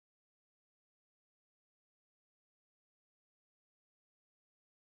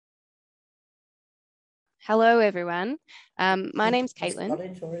Hello, everyone. My name's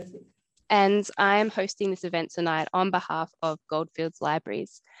Caitlin, and I'm hosting this event tonight on behalf of Goldfields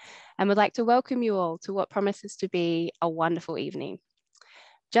Libraries, and would like to welcome you all to what promises to be a wonderful evening.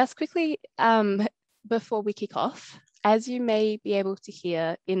 Just quickly, before we kick off, as you may be able to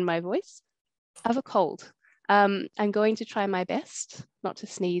hear in my voice, I have a cold. I'm going to try my best not to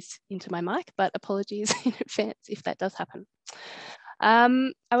sneeze into my mic, but apologies in advance if that does happen.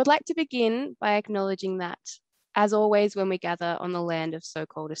 I would like to begin by acknowledging that, as always, when we gather on the land of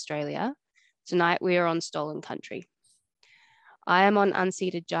so-called Australia, tonight we are on stolen country. I am on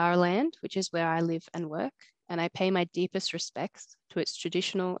unceded Jara land, which is where I live and work, and I pay my deepest respects to its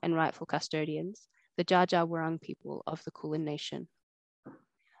traditional and rightful custodians, the Dja Dja Wurrung people of the Kulin Nation.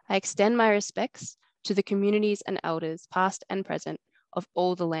 I extend my respects to the communities and elders, past and present, of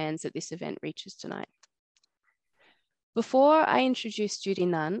all the lands that this event reaches tonight. Before I introduce Judy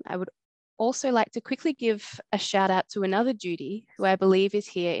Nunn, I would also like to quickly give a shout out to another Judy, who I believe is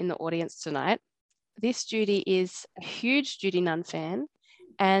here in the audience tonight. This Judy is a huge Judy Nunn fan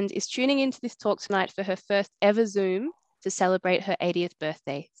and is tuning into this talk tonight for her first ever Zoom to celebrate her 80th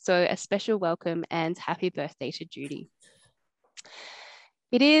birthday. So a special welcome and happy birthday to Judy.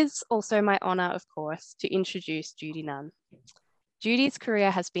 It is also my honor, of course, to introduce Judy Nunn. Judy's career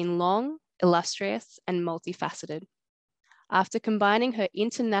has been long, illustrious, and multifaceted. After combining her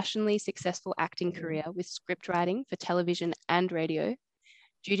internationally successful acting career with scriptwriting for television and radio,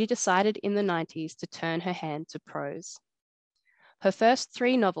 Judy decided in the 90s to turn her hand to prose. Her first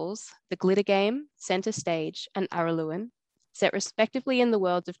three novels, The Glitter Game, Centre Stage, and Araluen, set respectively in the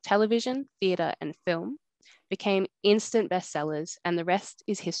worlds of television, theatre, and film, became instant bestsellers, and the rest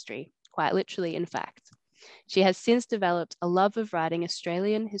is history, quite literally, in fact. She has since developed a love of writing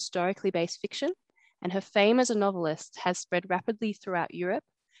Australian historically based fiction, and her fame as a novelist has spread rapidly throughout Europe,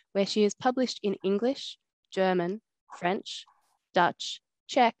 where she is published in English, German, French, Dutch,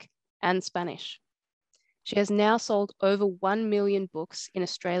 Czech, and Spanish. She has now sold over 1 million books in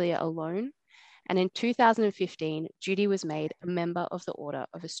Australia alone, and in 2015, Judy was made a member of the Order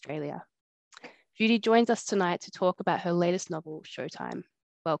of Australia. Judy joins us tonight to talk about her latest novel, Showtime.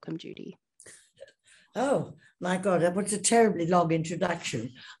 Welcome, Judy. Oh, my God, that was a terribly long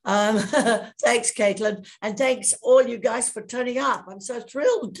introduction. Thanks, Caitlin, and thanks all you guys for turning up. I'm so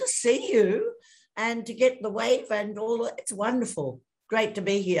thrilled to see you and to get the wave and all. It's wonderful. Great to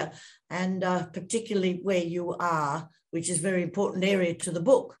be here, and particularly where you are, which is a very important area to the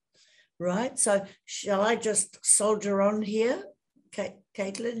book, right? So shall I just soldier on here?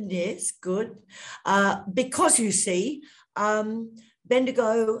 Caitlin, yes, good. Because you see,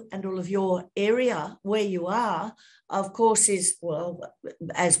 Bendigo and all of your area where you are, of course, is, well,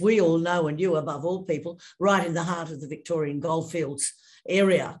 as we all know, and you above all people, right in the heart of the Victorian Goldfields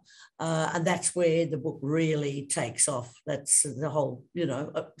area. And that's where the book really takes off. That's the whole,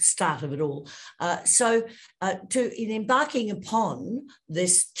 start of it all. In embarking upon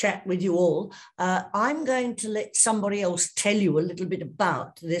this chat with you all, I'm going to let somebody else tell you a little bit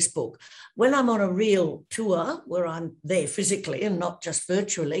about this book. When I'm on a real tour, where I'm there physically and not just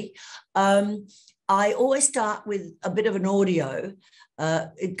virtually, I always start with a bit of an audio.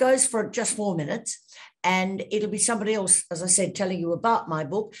 It goes for just 4 minutes. And it'll be somebody else, as I said, telling you about my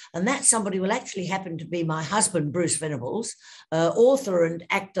book. And that somebody will actually happen to be my husband, Bruce Venables, author and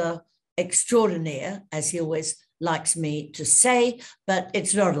actor extraordinaire, as he always likes me to say, but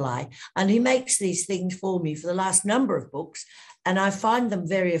it's not a lie. And he makes these things for me for the last number of books, and I find them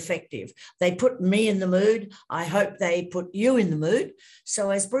very effective. They put me in the mood. I hope they put you in the mood. So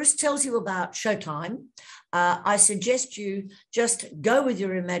as Bruce tells you about Showtime, I suggest you just go with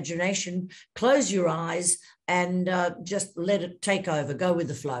your imagination, close your eyes, and just let it take over. Go with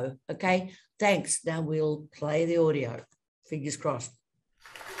the flow, okay? Thanks. Now we'll play the audio. Fingers crossed.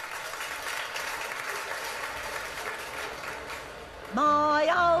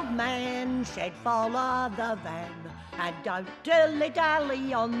 My old man said follow the van and don't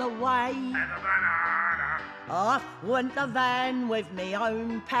dilly-dally on the way. And a banana. Off went the van with me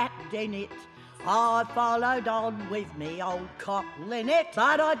own packed in it. I followed on with me old cockle in it.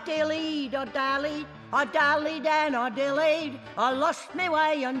 But I dillied, I dallied, I dallied and I dillied. I lost me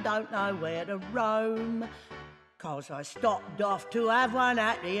way and don't know where to roam. 'Cause I stopped off to have one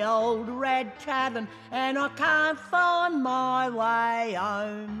at the old Red Tavern and I can't find my way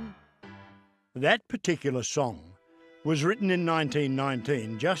home. That particular song was written in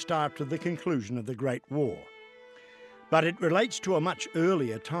 1919, just after the conclusion of the Great War. But it relates to a much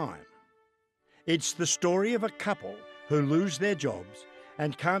earlier time. It's the story of a couple who lose their jobs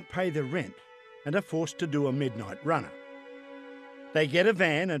and can't pay the rent and are forced to do a midnight runner. They get a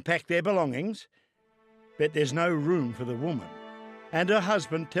van and pack their belongings, but there's no room for the woman, and her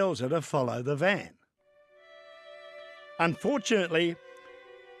husband tells her to follow the van. Unfortunately,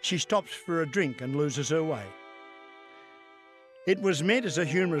 she stops for a drink and loses her way. It was meant as a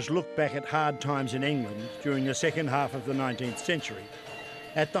humorous look back at hard times in England during the second half of the 19th century,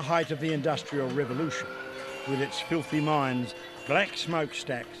 at the height of the Industrial Revolution, with its filthy mines, black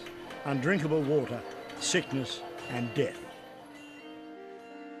smokestacks, undrinkable water, sickness and death.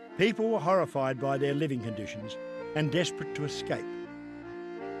 People were horrified by their living conditions and desperate to escape.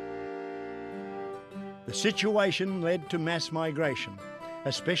 The situation led to mass migration,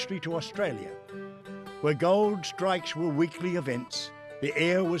 especially to Australia, where gold strikes were weekly events, the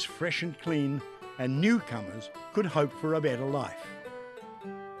air was fresh and clean, and newcomers could hope for a better life.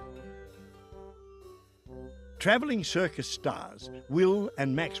 Travelling circus stars Will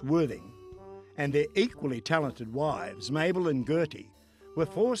and Max Worthing and their equally talented wives, Mabel and Gertie, were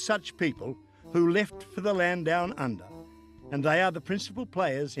four such people who left for the land down under, and they are the principal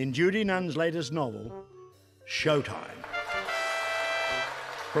players in Judy Nunn's latest novel, Showtime.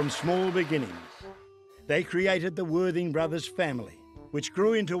 From small beginnings, they created the Worthing brothers family, which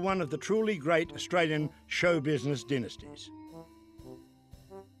grew into one of the truly great Australian show business dynasties.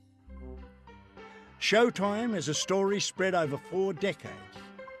 Showtime is a story spread over 4 decades,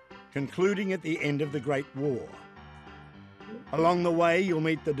 concluding at the end of the Great War. Along the way, you'll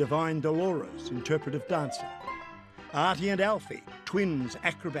meet the divine Dolores, interpretive dancer, Artie and Alfie, twins,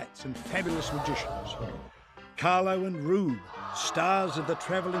 acrobats and fabulous magicians, Carlo and Rube, stars of the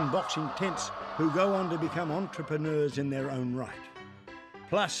travelling boxing tents who go on to become entrepreneurs in their own right.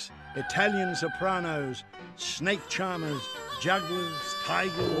 Plus, Italian sopranos, snake charmers, jugglers,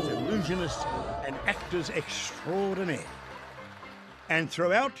 tigers, illusionists and actors extraordinaire. And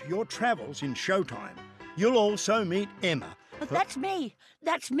throughout your travels in Showtime, you'll also meet Emma. But that's me.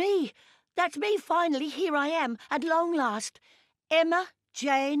 That's me. That's me, finally. Here I am, at long last. Emma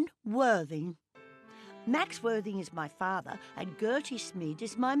Jane Worthing. Max Worthing is my father, and Gertie Smead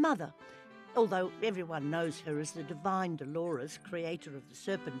is my mother, although everyone knows her as the divine Dolores, creator of the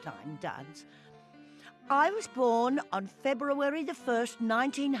Serpentine dance. I was born on February the 1st,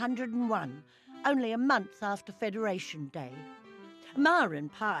 1901, only a month after Federation Day. Ma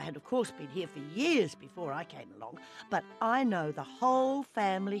and Pa had, of course, been here for years before I came along, but I know the whole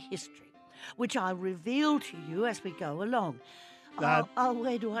family history, which I'll reveal to you as we go along.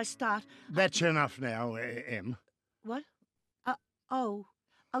 Where do I start? That's enough now, Em. What? Oh,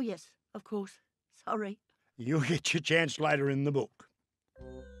 yes, of course. Sorry. You'll get your chance later in the book.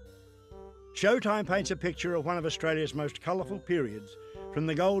 Showtime paints a picture of one of Australia's most colourful periods, from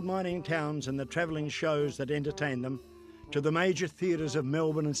the gold mining towns and the travelling shows that entertain them, to the major theatres of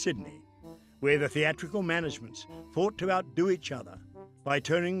Melbourne and Sydney, where the theatrical managements fought to outdo each other by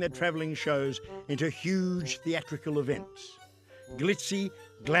turning their travelling shows into huge theatrical events. Glitzy,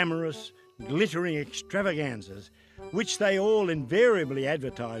 glamorous, glittering extravaganzas, which they all invariably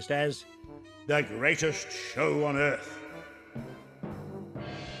advertised as the greatest show on earth.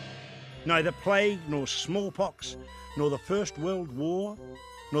 Neither plague, nor smallpox, nor the First World War,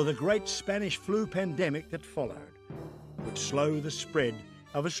 nor the great Spanish flu pandemic that followed would slow the spread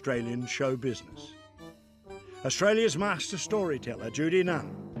of Australian show business. Australia's master storyteller, Judy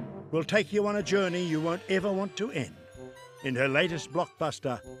Nunn, will take you on a journey you won't ever want to end in her latest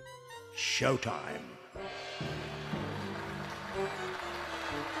blockbuster, Showtime.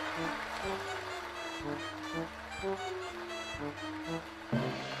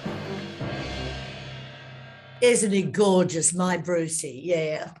 Isn't he gorgeous, my Brucey?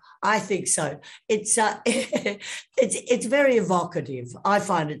 Yeah, I think so. It's it's very evocative. I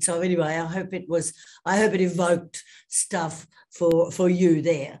find it so. Anyway, I hope it evoked stuff for you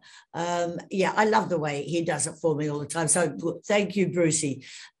there. Yeah, I love the way he does it for me all the time. So thank you, Brucey.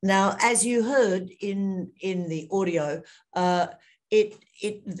 Now, as you heard in the audio, the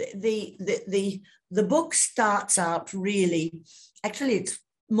book starts out really. Actually, it's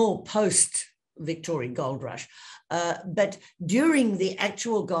more post Victorian gold rush. But during the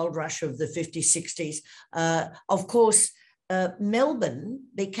actual gold rush of the 50s, 60s, of course, Melbourne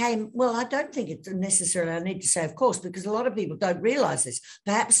became, well, I don't think it's necessarily, I need to say, of course, because a lot of people don't realise this,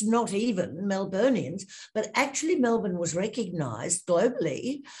 perhaps not even Melburnians, but actually Melbourne was recognised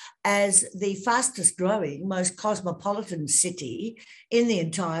globally as the fastest growing, most cosmopolitan city in the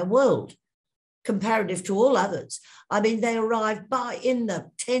entire world, comparative to all others. I mean, they arrived in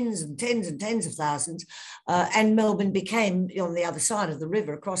the tens and tens and tens of thousands, and Melbourne became, on the other side of the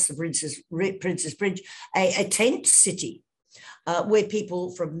river, across the Princess Bridge, a tent city, where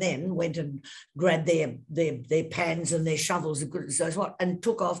people from then went and grabbed their pans and their shovels and goodness knows what, and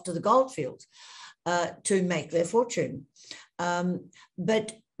took off to the Goldfields. to make their fortune.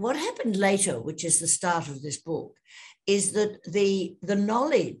 But what happened later, which is the start of this book, is that the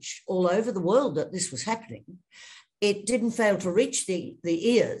knowledge all over the world that this was happening, it didn't fail to reach the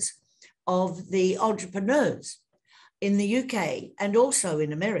ears of the entrepreneurs in the UK and also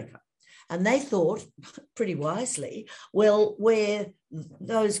in America. And they thought, pretty wisely, well, where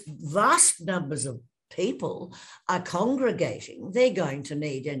those vast numbers of people are congregating, they're going to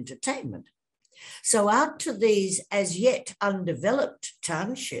need entertainment. So out to these as yet undeveloped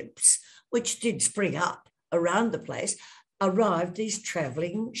townships, which did spring up around the place, arrived these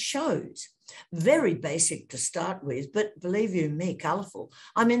travelling shows. Very basic to start with, but believe you me, colourful.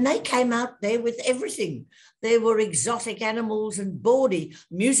 I mean, they came out there with everything. There were exotic animals and bawdy,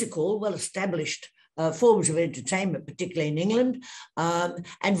 musical, well-established forms of entertainment, particularly in England,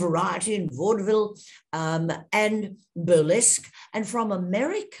 and variety and vaudeville and burlesque. And from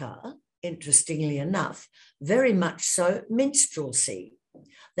America, interestingly enough, very much so, minstrelsy.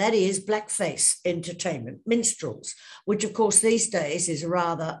 That is blackface entertainment, minstrels, which of course these days is a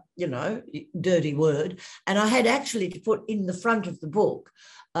rather, dirty word. And I had actually to put in the front of the book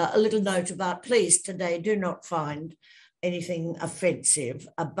a little note about, please, today do not find anything offensive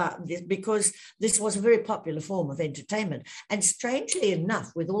about this, because this was a very popular form of entertainment. And strangely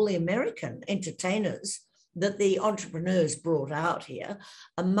enough, with all the American entertainers that the entrepreneurs brought out here,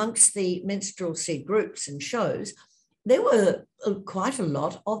 amongst the minstrelsy groups and shows, there were quite a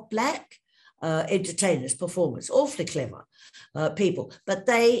lot of black entertainers, performers, awfully clever people, but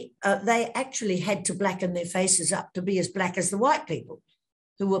they actually had to blacken their faces up to be as black as the white people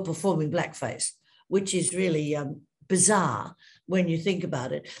who were performing blackface, which is really bizarre when you think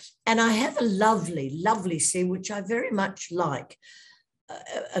about it. And I have a lovely, lovely scene, which I very much like,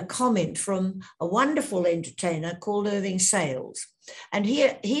 a comment from a wonderful entertainer called Irving Sales. And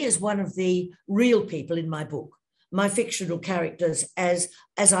he is one of the real people in my book. My fictional characters, as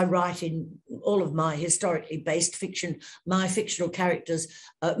I write in all of my historically based fiction, my fictional characters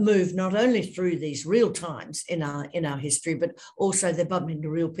move not only through these real times in our history, but also they bump into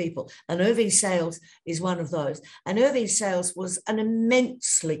real people. And Irving Sales is one of those. And Irving Sales was an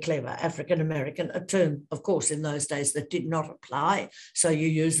immensely clever African-American, a term, of course, in those days that did not apply. So you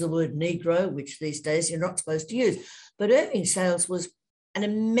use the word Negro, which these days you're not supposed to use. But Irving Sales was an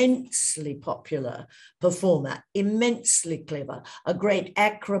immensely popular performer, immensely clever, a great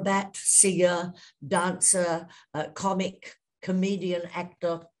acrobat, singer, dancer, comic, comedian,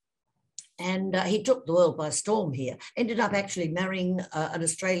 actor. And he took the world by storm here, ended up actually marrying an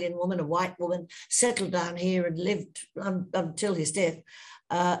Australian woman, a white woman, settled down here and lived until his death.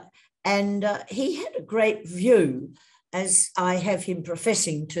 And he had a great view, as I have him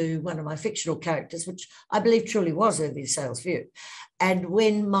professing to one of my fictional characters, which I believe truly was Irving Sales' view. And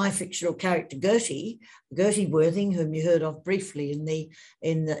when my fictional character Gertie Worthing, whom you heard of briefly in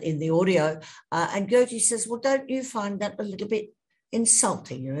the audio, and Gertie says, "Well, don't you find that a little bit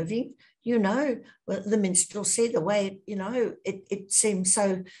insulting, Irving? The minstrelsy, the way it seems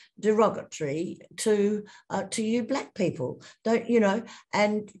so derogatory to you black people, don't you know?"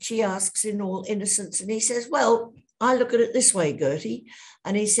 And she asks in all innocence, and he says, "Well, I look at it this way, Gertie."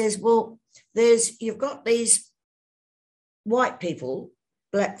 And he says, "Well, you've got these white people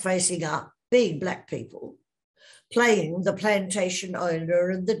black-facing up, being black people, playing the plantation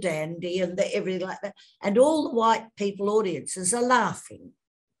owner and the dandy and the everything like that. And all the white people audiences are laughing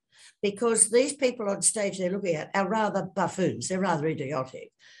because these people on stage they're looking at are rather buffoons. They're rather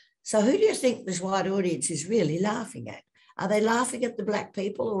idiotic. So who do you think this white audience is really laughing at? Are they laughing at the black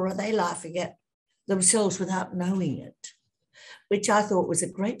people, or are they laughing at themselves without knowing it?" Which I thought was a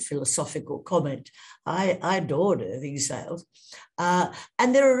great philosophical comment. I adored Irving Sales.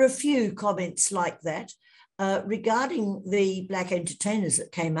 And there are a few comments like that regarding the black entertainers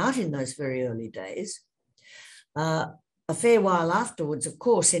that came out in those very early days. A fair while afterwards, of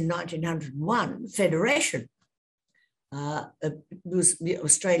course, in 1901, Federation.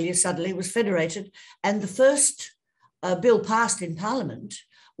 Australia suddenly was federated, and the first bill passed in Parliament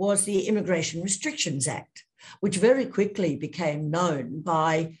was the Immigration Restrictions Act, which very quickly became known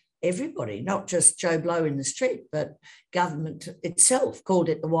by everybody, not just Joe Blow in the street, but government itself called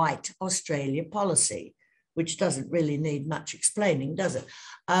it the White Australia Policy, which doesn't really need much explaining, does it?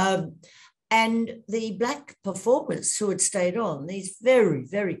 And the black performers who had stayed on, these very,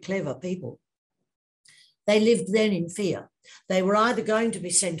 very clever people, they lived then in fear. They were either going to be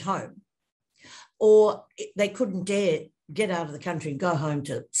sent home, or they couldn't dare get out of the country and go home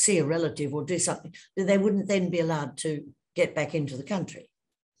to see a relative or do something. They wouldn't then be allowed to get back into the country.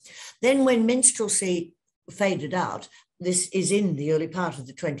 Then when minstrelsy faded out, this is in the early part of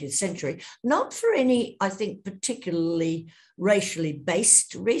the 20th century, not for any, I think, particularly racially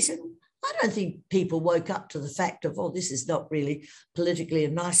based reason. I don't think people woke up to the fact of, oh, this is not really politically a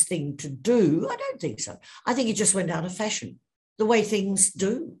nice thing to do. I don't think so. I think it just went out of fashion, the way things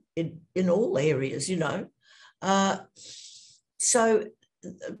do in all areas, you know. So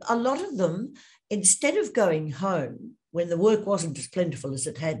a lot of them, instead of going home when the work wasn't as plentiful as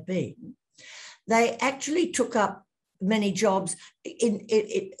it had been, they actually took up many jobs,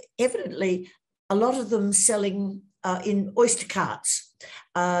 evidently a lot of them selling in oyster carts.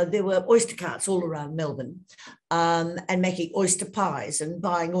 There were oyster carts all around Melbourne, and making oyster pies and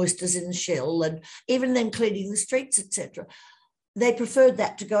buying oysters in the shell, and even then cleaning the streets, etc. They preferred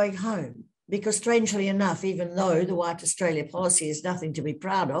that to going home because, strangely enough, even though the White Australia policy is nothing to be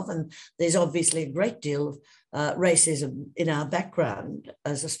proud of, and there's obviously a great deal of racism in our background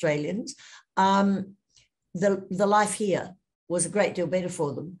as Australians, the life here was a great deal better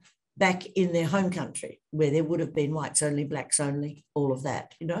for them back in their home country, where there would have been whites only, blacks only, all of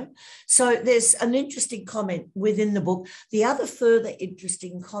that, you know. So there's an interesting comment within the book. The other further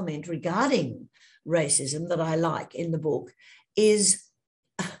interesting comment regarding racism that I like in the book is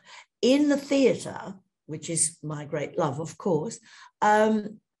in the theatre, which is my great love, of course,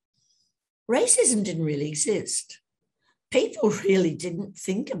 racism didn't really exist. People really didn't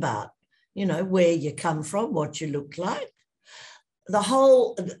think about, you know, where you come from, what you look like. The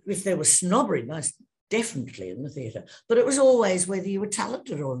whole, if there was snobbery, most definitely in the theatre, but it was always whether you were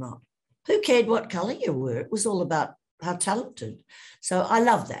talented or not. Who cared what colour you were? It was all about how talented. So I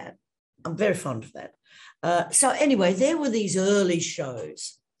love that. I'm very fond of that. So anyway, there were these early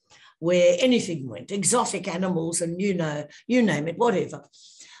shows where anything went, exotic animals and, you know, you name it, whatever,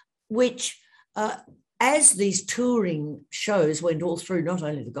 which as these touring shows went all through, not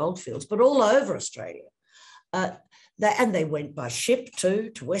only the Goldfields, but all over Australia, they went by ship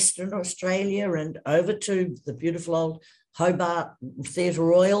too, to Western Australia and over to the beautiful old Hobart Theatre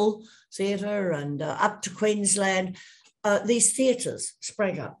Royal Theatre and up to Queensland. These theatres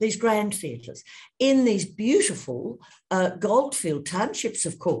sprang up, these grand theatres, in these beautiful goldfield townships,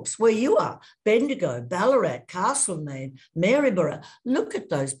 of course, where you are, Bendigo, Ballarat, Castlemaine, Maryborough. Look at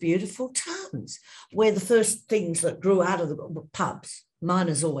those beautiful towns where the first things that grew out of the pubs,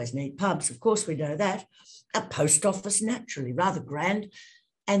 miners always need pubs, of course we know that, a post office naturally, rather grand,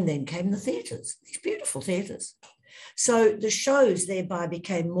 and then came the theatres, these beautiful theatres. So the shows thereby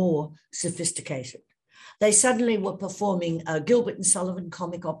became more sophisticated. They suddenly were performing Gilbert and Sullivan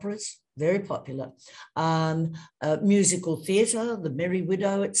comic operas, very popular, musical theatre, The Merry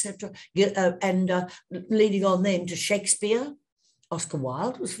Widow, etc., and leading on then to Shakespeare. Oscar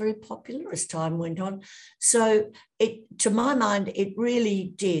Wilde was very popular as time went on. So to my mind, it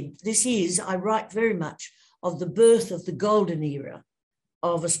really did. I write very much of the birth of the golden era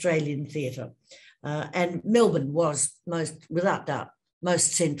of Australian theatre. And Melbourne was without doubt,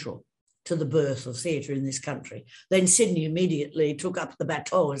 most central to the birth of theatre in this country. Then Sydney immediately took up the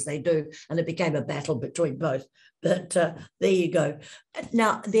baton, as they do, and it became a battle between both. But there you go.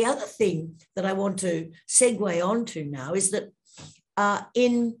 Now, the other thing that I want to segue on to now is that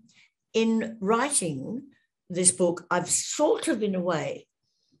in writing this book, I've sort of, in a way,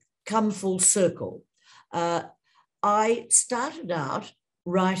 come full circle. I started out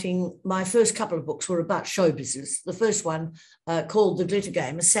writing, my first couple of books were about show business. The first one called The Glitter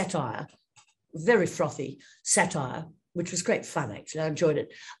Game, a satire, very frothy satire, which was great fun, actually. I enjoyed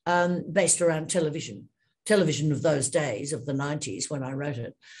it, based around television of those days, of the 90s when I wrote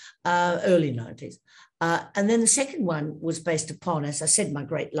it, early 90s. And then the second one was based upon, as I said, my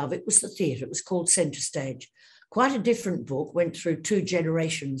great love. It was the theatre. It was called Centre Stage. Quite a different book, went through 2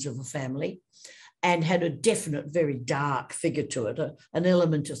 generations of a family and had a definite, very dark figure to it, an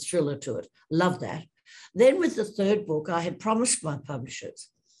element of thriller to it. Love that. Then with the third book, I had promised my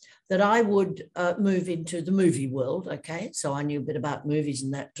publishers that I would move into the movie world, okay? So I knew a bit about movies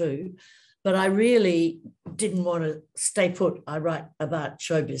and that too, but I really didn't want to stay put. I write about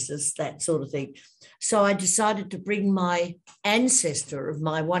show business, that sort of thing. So I decided to bring my ancestor of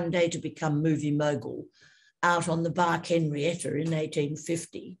my one day to become movie mogul out on the Bark Henrietta in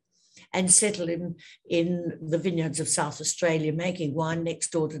 1850 and settle him in the vineyards of South Australia, making wine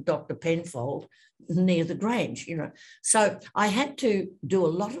next door to Dr. Penfold near the Grange, you know. So I had to do a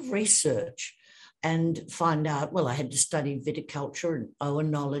lot of research and find out, well, I had to study viticulture and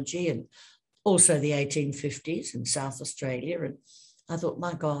oenology and also the 1850s in South Australia. And I thought,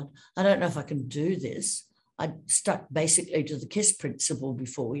 my God, I don't know if I can do this. I stuck basically to the KISS principle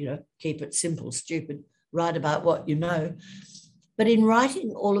before, you know, keep it simple, stupid, write about what you know. But in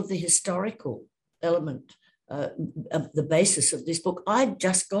writing all of the historical element the basis of this book, I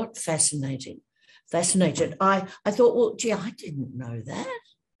just got fascinated. I thought, well, gee, I didn't know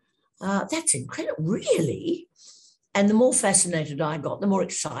that. That's incredible, really? And the more fascinated I got, the more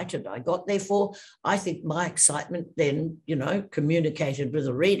excited I got. Therefore, I think my excitement then, communicated with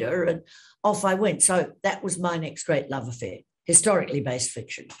the reader, and off I went. So that was my next great love affair, historically based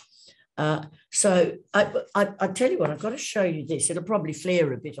fiction. So I tell you what, I've got to show you this. It'll probably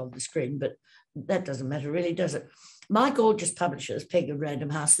flare a bit on the screen, but that doesn't matter really, does it? My gorgeous publishers, Peg and Random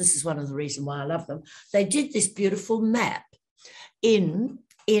House, this is one of the reasons why I love them. They did this beautiful map in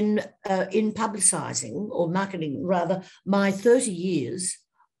publicising, or marketing rather, my 30 years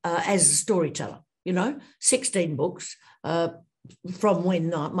as a storyteller. 16 books from when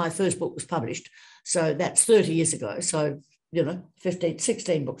my first book was published. So that's 30 years ago. So,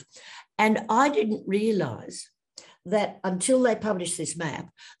 16 books. And I didn't realise that until they published this map,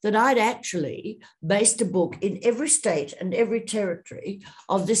 that I'd actually based a book in every state and every territory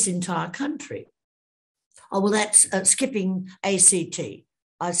of this entire country. Oh, well, that's skipping ACT.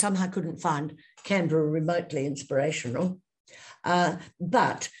 I somehow couldn't find Canberra remotely inspirational.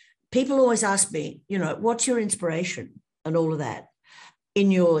 But people always ask me, what's your inspiration and all of that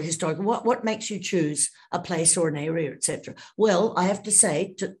in your historical, what makes you choose a place or an area, etc. Well, I have to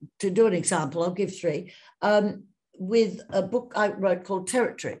say, to do an example, I'll give three. With a book I wrote called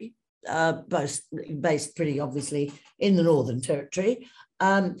Territory, based pretty obviously in the Northern Territory.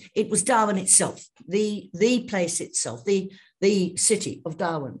 It was Darwin itself, the place itself, the city of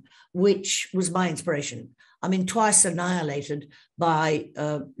Darwin, which was my inspiration. I mean, twice annihilated by,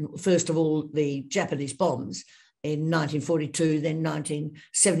 first of all, the Japanese bombs in 1942, then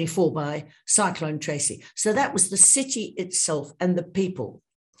 1974 by Cyclone Tracy. So that was the city itself and the people.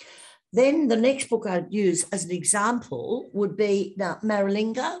 Then the next book I'd use as an example would be now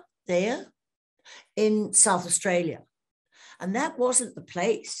Maralinga there in South Australia. And that wasn't the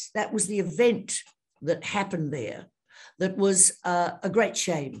place, that was the event that happened there that was a great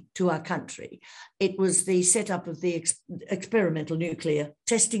shame to our country. It was the setup of the experimental nuclear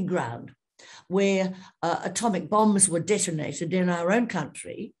testing ground where atomic bombs were detonated in our own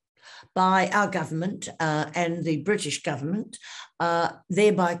country by our government and the British government,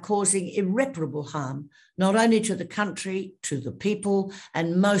 thereby causing irreparable harm, not only to the country, to the people,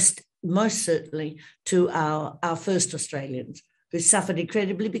 and most certainly to our first Australians, who suffered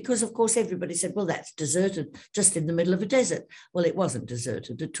incredibly because, of course, everybody said, well, that's deserted just in the middle of a desert. Well, it wasn't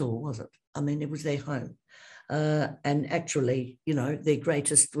deserted at all, was it? I mean, it was their home. And actually, their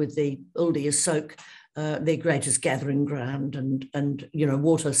greatest, with the Uldia Soak, their greatest gathering ground and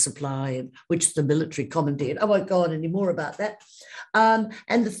water supply, which the military commandeered. I won't go on any more about that. And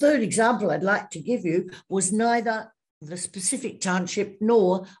the third example I'd like to give you was neither the specific township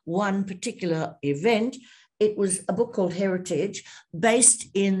nor one particular event. It was a book called Heritage, based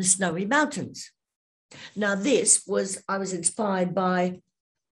in the Snowy Mountains. Now, I was inspired by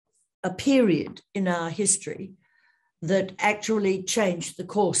a period in our history that actually changed the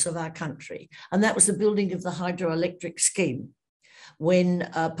course of our country. And that was the building of the hydroelectric scheme, when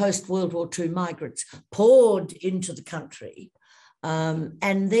post-World War II migrants poured into the country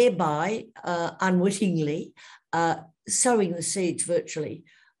and thereby unwittingly sowing the seeds virtually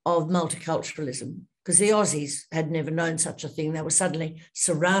of multiculturalism, because the Aussies had never known such a thing. They were suddenly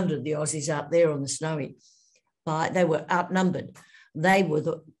surrounded, the Aussies out there on the Snowy, they were outnumbered. They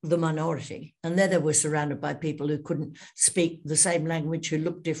were the minority, and there they were surrounded by people who couldn't speak the same language, who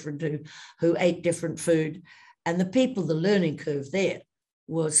looked different, who ate different food. And the learning curve there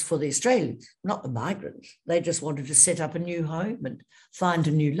was for the Australians, not the migrants. They just wanted to set up a new home and find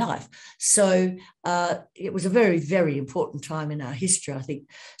a new life. So it was a very, very important time in our history, I think.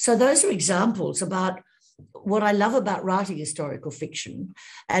 So those are examples about what I love about writing historical fiction,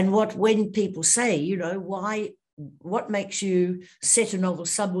 and when people say, what makes you set a novel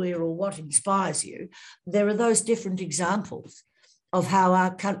somewhere, or what inspires you, there are those different examples of how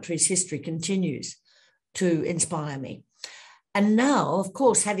our country's history continues to inspire me. And now, of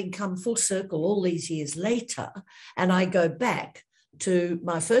course, having come full circle all these years later, and I go back to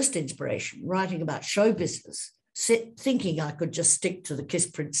my first inspiration, writing about show business, thinking I could just stick to the KISS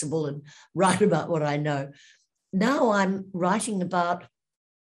principle and write about what I know. Now I'm writing about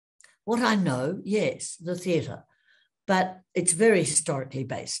what I know, yes, the theatre, but it's very historically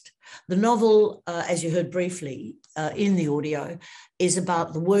based. The novel, as you heard briefly in the audio, is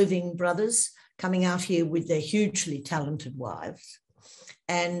about the Worthing brothers coming out here with their hugely talented wives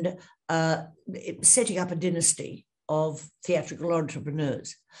and setting up a dynasty of theatrical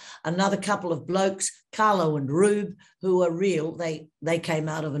entrepreneurs. Another couple of blokes, Carlo and Rube, who are real. They came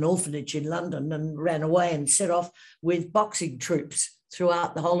out of an orphanage in London and ran away and set off with boxing troops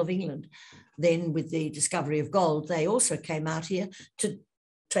throughout the whole of England. Then with the discovery of gold, they also came out here to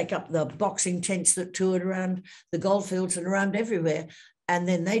take up the boxing tents that toured around the Goldfields and around everywhere. And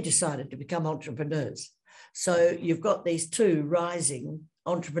then they decided to become entrepreneurs. So you've got these two rising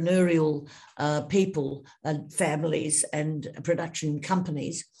entrepreneurial people and families and production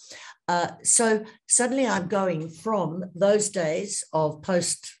companies. So suddenly I'm going from those days of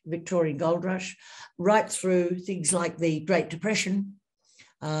post-Victorian gold rush right through things like the Great Depression,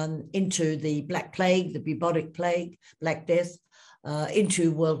 into the Black Plague, the bubonic plague, Black Death,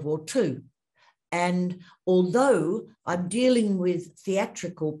 into World War II. And although I'm dealing with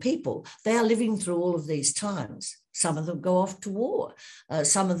theatrical people, they are living through all of these times. Some of them go off to war.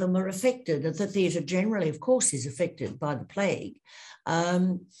 Some of them are affected. The theatre generally, of course, is affected by the plague.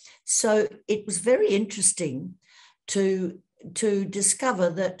 So it was very interesting to discover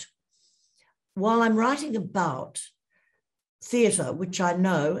that while I'm writing about theatre, which I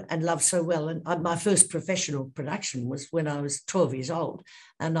know and love so well, and my first professional production was when I was 12 years old,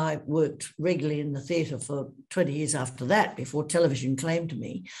 and I worked regularly in the theatre for 20 years after that, before television claimed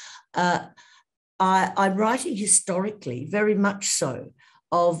me. I'm writing historically, very much so,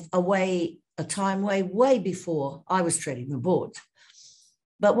 of a time way before I was treading the boards.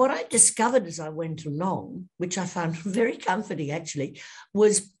 But what I discovered as I went along, which I found very comforting actually,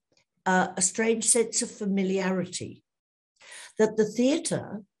 was a strange sense of familiarity. That the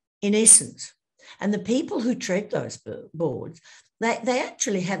theatre, in essence, and the people who tread those boards, they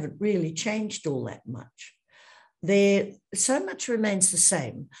actually haven't really changed all that much. So much remains the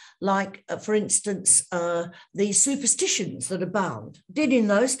same. Like, for instance, the superstitions that abound did in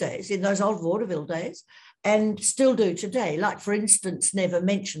those days, in those old vaudeville days, and still do today. Like, for instance, never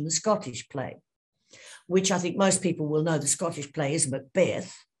mention the Scottish play, which I think most people will know the Scottish play is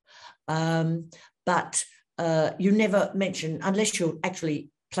Macbeth, but you never mention, unless you're actually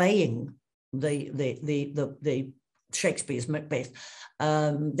playing the Shakespeare's Macbeth,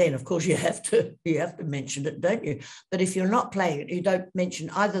 then of course you have to mention it, don't you? But if you're not playing it, you don't mention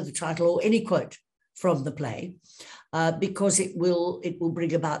either the title or any quote from the play, because it will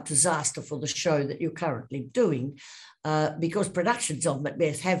bring about disaster for the show that you're currently doing. Because productions of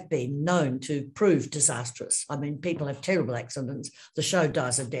Macbeth have been known to prove disastrous. I mean, people have terrible accidents, the show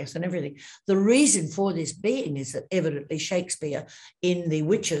dies a death and everything. The reason for this being is that evidently Shakespeare, in The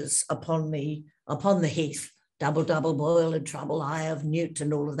Witches upon the heath, double, double, boil and trouble, eye of newt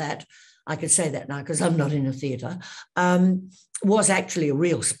and all of that, I could say that now because I'm not in a theatre, was actually a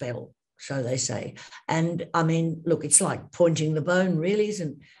real spell, so they say. And I mean, look, it's like pointing the bone, really,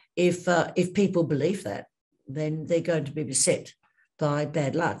 isn't it? If people believe that, then they're going to be beset by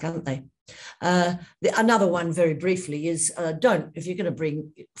bad luck, aren't they? Another one, very briefly, is if you're going to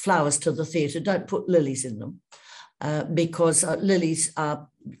bring flowers to the theatre, don't put lilies in them, because lilies are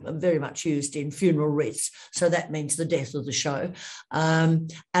very much used in funeral wreaths. So that means the death of the show.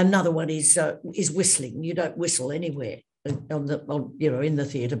 Another one is whistling. You don't whistle anywhere in the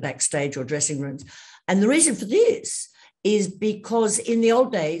theatre, backstage or dressing rooms. And the reason for this is because in the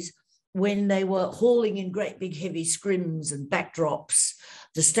old days, when they were hauling in great big heavy scrims and backdrops,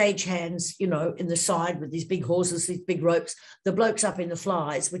 the stagehands, in the side with these big horses, these big ropes, the blokes up in the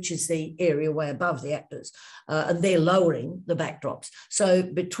flies, which is the area way above the actors, and they're lowering the backdrops. So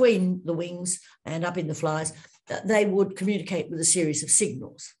between the wings and up in the flies, they would communicate with a series of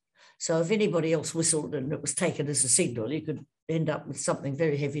signals. So if anybody else whistled and it was taken as a signal, you could end up with something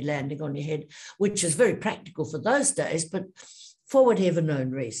very heavy landing on your head, which is very practical for those days, but for whatever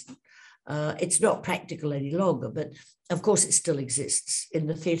known reason. It's not practical any longer, but of course it still exists in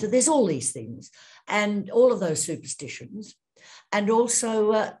the theatre. There's all these things and all of those superstitions, and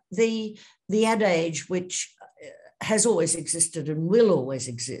also the adage which has always existed and will always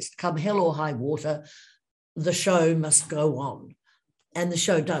exist, come hell or high water, the show must go on, and the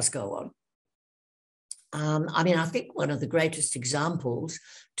show does go on. I think one of the greatest examples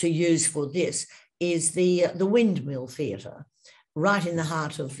to use for this is the Windmill Theatre, right in the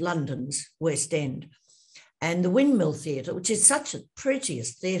heart of London's West End. And the Windmill Theatre, which is such a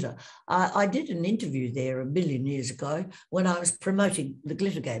prettiest theatre, I did an interview there a million years ago when I was promoting the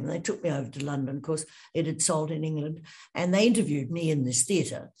Glitter Game. And they took me over to London because it had sold in England. And they interviewed me in this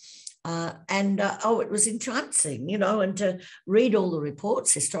theatre. It was entrancing, and to read all the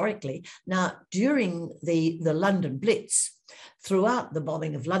reports historically. Now, during the London Blitz, throughout the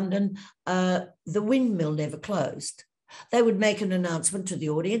bombing of London, the Windmill never closed. They would make an announcement to the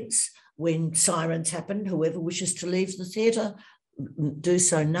audience when sirens happened, whoever wishes to leave the theatre, do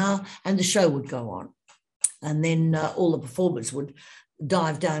so now, and the show would go on. And then all the performers would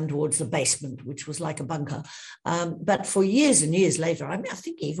dive down towards the basement, which was like a bunker. But for years and years later, I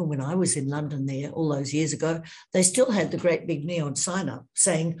think even when I was in London there all those years ago, they still had the great big neon sign up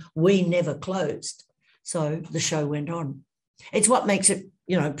saying, "We never closed." So the show went on. It's what makes it,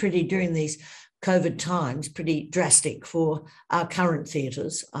 pretty during these COVID times, pretty drastic for our current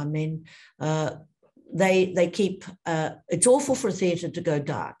theatres. I mean, they keep, it's awful for a theatre to go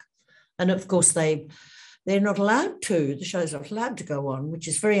dark. And of course, they're not allowed to, the show's not allowed to go on, which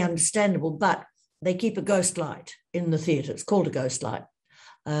is very understandable, but they keep a ghost light in the theatre. It's called a ghost light.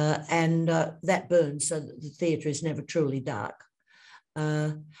 And that burns so that the theatre is never truly dark.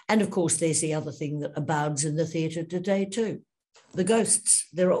 And of course, there's the other thing that abounds in the theatre today too. The ghosts.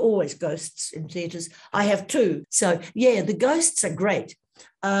 There are always ghosts in theatres. I have two. So yeah, the ghosts are great.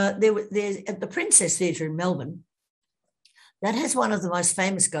 There's at the Princess Theatre in Melbourne, that has one of the most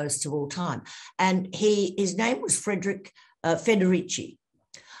famous ghosts of all time. And his name was Federici.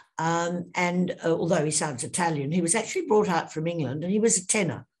 And although he sounds Italian, he was actually brought out from England, and he was a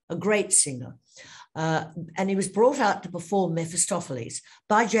tenor, a great singer. And he was brought out to perform Mephistopheles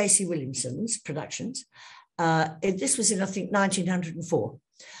by J.C. Williamson's productions. This was in, I think, 1904.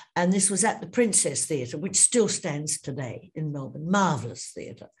 And this was at the Princess Theatre, which still stands today in Melbourne. Marvellous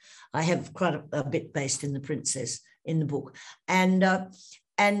theatre. I have quite a bit based in the Princess in the book. And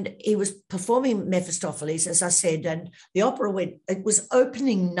he was performing Mephistopheles, as I said, and the opera it was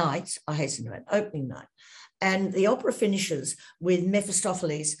opening night, I hasten to add, opening night. And the opera finishes with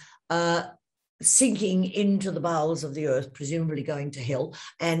Mephistopheles sinking into the bowels of the earth, presumably going to hell,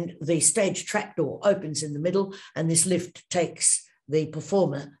 and the stage trapdoor opens in the middle, and this lift takes the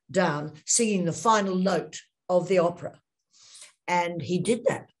performer down, singing the final note of the opera. And he did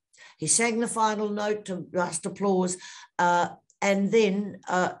that. He sang the final note to last applause, and then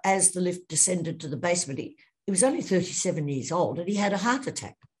as the lift descended to the basement, he was only 37 years old, and he had a heart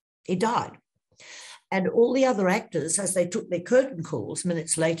attack. He died. And all the other actors, as they took their curtain calls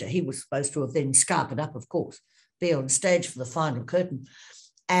minutes later, he was supposed to have then scarpered up, of course, be on stage for the final curtain.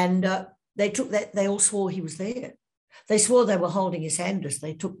 And they all swore he was there. They swore they were holding his hand as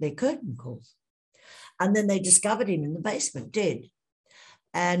they took their curtain calls. And then they discovered him in the basement, dead.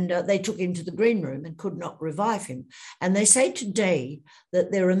 And they took him to the green room and could not revive him. And they say today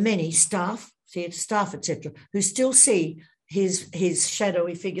that there are many staff, theatre staff, etc., who still see his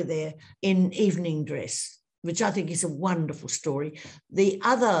shadowy figure there in evening dress, which I think is a wonderful story. The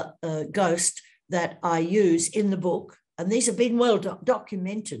other ghost that I use in the book, and these have been well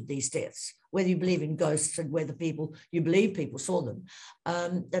documented, these deaths, whether you believe in ghosts and whether you believe people saw them,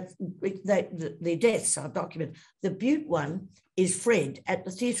 the deaths are documented. The Butte one is Fred at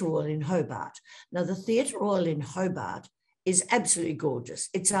the Theatre Royal in Hobart. Now, the Theatre Royal in Hobart is absolutely gorgeous.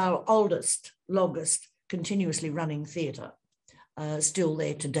 It's our oldest, longest, continuously running theatre, still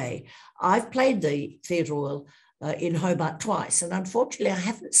there today. I've played the Theatre Royal in Hobart twice, and unfortunately I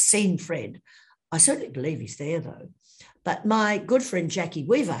haven't seen Fred. I certainly believe he's there though. But my good friend Jackie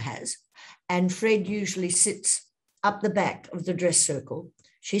Weaver has, and Fred usually sits up the back of the dress circle.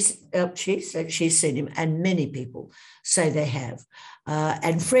 She said she's seen him, and many people say they have.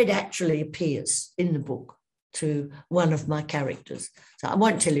 And Fred actually appears in the book to one of my characters. So I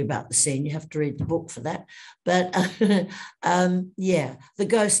won't tell you about the scene. You have to read the book for that. But yeah, the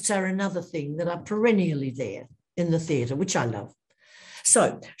ghosts are another thing that are perennially there in the theatre, which I love.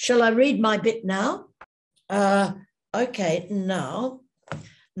 So shall I read my bit now? Okay, now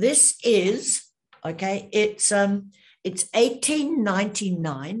this is, okay, it's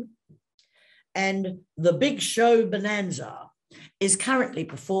 1899, and the Big Show Bonanza is currently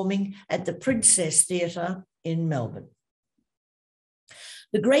performing at the Princess Theatre in Melbourne.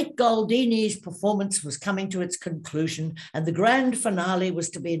 The great Goldini's performance was coming to its conclusion, and the grand finale was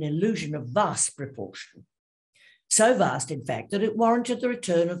to be an illusion of vast proportion. So vast, in fact, that it warranted the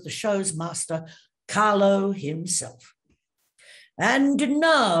return of the show's master, Carlo himself. And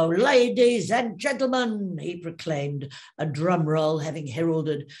now, ladies and gentlemen, he proclaimed, a drum roll having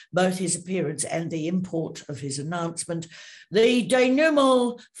heralded both his appearance and the import of his announcement, the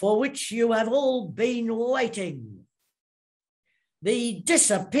denouement for which you have all been waiting. The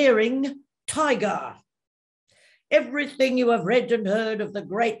disappearing tiger. Everything you have read and heard of the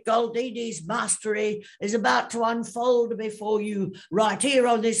great Goldini's mastery is about to unfold before you right here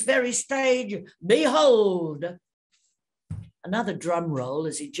on this very stage. Behold. Another drum roll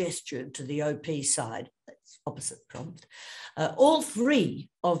as he gestured to the OP side. That's opposite prompt. All three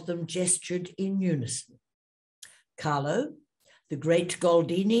of them gestured in unison. Carlo, the great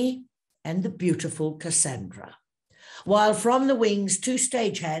Goldini, and the beautiful Cassandra, while from the wings 2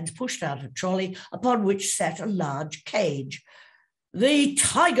 stagehands pushed out a trolley upon which sat a large cage. "The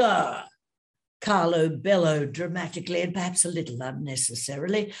tiger!" Carlo bellowed dramatically and perhaps a little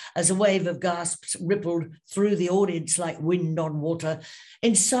unnecessarily as a wave of gasps rippled through the audience like wind on water.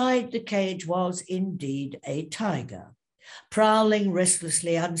 Inside the cage was indeed a tiger, prowling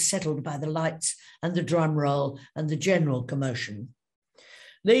restlessly, unsettled by the lights and the drum roll and the general commotion.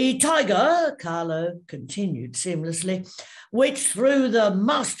 "The tiger," Carlo continued seamlessly, "which through the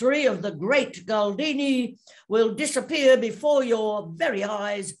mastery of the great Galdini will disappear before your very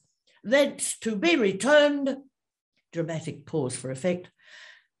eyes, thence to be returned," dramatic pause for effect,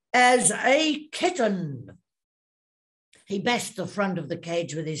 "as a kitten." He bashed the front of the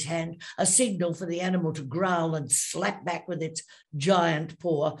cage with his hand, a signal for the animal to growl and slap back with its giant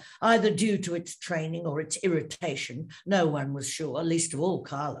paw, either due to its training or its irritation. No one was sure, least of all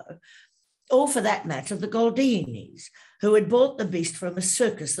Carlo, or for that matter, the Galdinis, who had bought the beast from a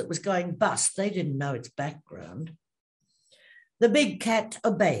circus that was going bust. They didn't know its background. The big cat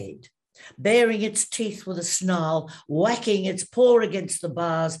obeyed, baring its teeth with a snarl, whacking its paw against the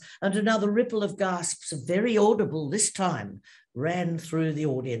bars, and another ripple of gasps, very audible this time, ran through the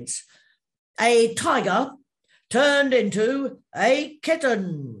audience. "A tiger turned into a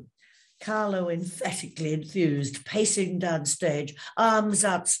kitten," Carlo emphatically enthused, pacing downstage, arms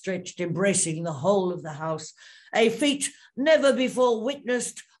outstretched, embracing the whole of the house. "A feat never before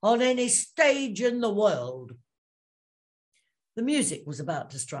witnessed on any stage in the world." The music was about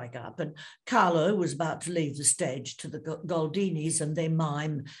to strike up, and Carlo was about to leave the stage to the Galdinis and their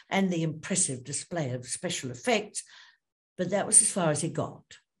mime and the impressive display of special effects, but that was as far as he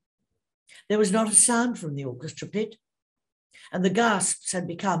got. There was not a sound from the orchestra pit, and the gasps had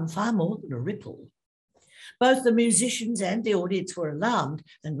become far more than a ripple. Both the musicians and the audience were alarmed,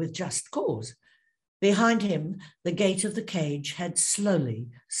 and with just cause. Behind him, the gate of the cage had slowly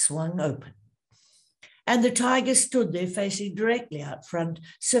swung open, and the tiger stood there facing directly out front,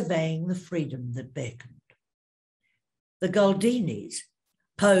 surveying the freedom that beckoned. The Galdinis,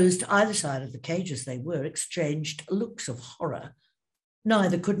 posed either side of the cage as they were, exchanged looks of horror.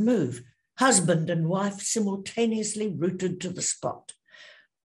 Neither could move. Husband and wife simultaneously rooted to the spot.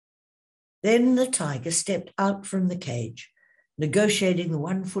 Then the tiger stepped out from the cage, negotiating the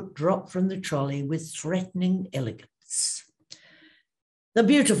 1-foot drop from the trolley with threatening elegance. The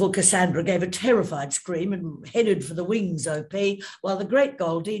beautiful Cassandra gave a terrified scream and headed for the wings, OP, while the great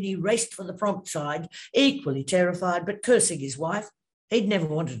Galdini raced for the prompt side, equally terrified, but cursing his wife. He'd never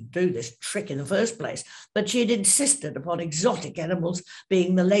wanted to do this trick in the first place, but she had insisted upon exotic animals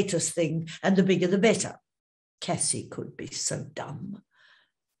being the latest thing, and the bigger the better. Cassie could be so dumb.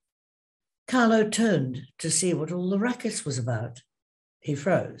 Carlo turned to see what all the ruckus was about. He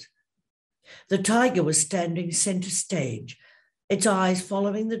froze. The tiger was standing centre stage, its eyes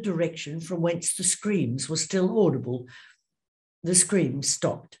following the direction from whence the screams were still audible. The screams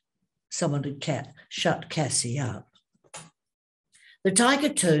stopped. Someone had shut Cassie up. The tiger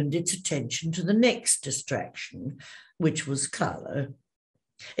turned its attention to the next distraction, which was Carlo.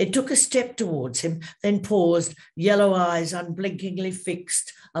 It took a step towards him, then paused, yellow eyes unblinkingly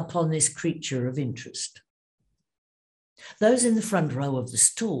fixed upon this creature of interest. Those in the front row of the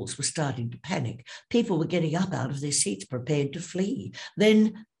stalls were starting to panic. People were getting up out of their seats, prepared to flee.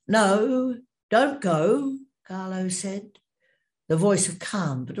 Then, "No, don't go," Carlo said, the voice of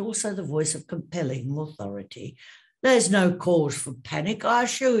calm, but also the voice of compelling authority. "There's no cause for panic, I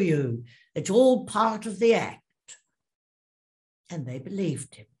assure you. It's all part of the act." And they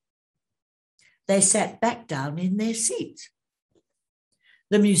believed him. They sat back down in their seats.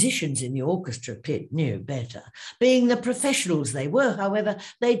 The musicians in the orchestra pit knew better. Being the professionals they were, however,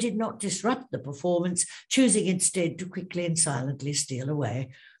 they did not disrupt the performance, choosing instead to quickly and silently steal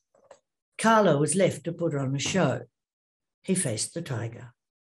away. Carlo was left to put on a show. He faced the tiger.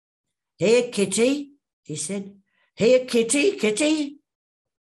 "Here, kitty," he said. "Here, kitty, kitty."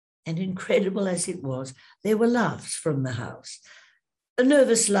 And incredible as it was, there were laughs from the house.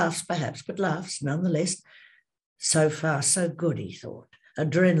 Nervous laughs, perhaps, but laughs nonetheless. So far, so good, he thought.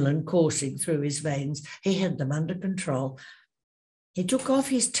 Adrenaline coursing through his veins. He had them under control. He took off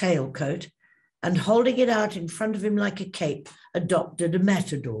his tailcoat and, holding it out in front of him like a cape, adopted a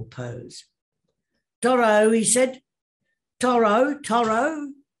matador pose. "Toro," he said. "Toro,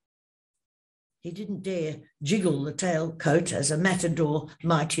 Toro." He didn't dare jiggle the tailcoat as a matador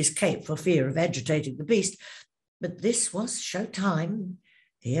might his cape for fear of agitating the beast. But this was Showtime.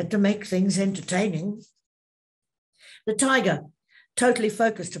 He had to make things entertaining. The tiger, totally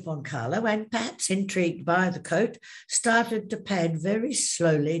focused upon Carlo and perhaps intrigued by the coat, started to pad very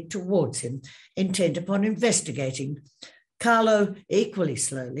slowly towards him, intent upon investigating. Carlo, equally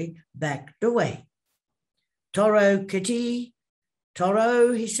slowly, backed away. "Toro, Kitty,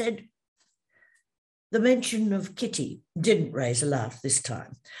 Toro," he said. The mention of Kitty didn't raise a laugh this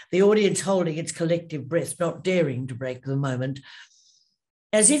time, the audience holding its collective breath, not daring to break the moment.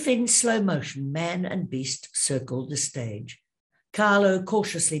 As if in slow motion, man and beast circled the stage, Carlo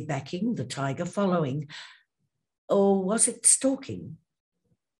cautiously backing, the tiger following. Or was it stalking?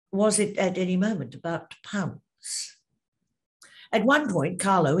 Was it at any moment about to pounce? At one point,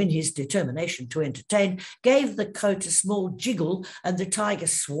 Carlo, in his determination to entertain, gave the coat a small jiggle and the tiger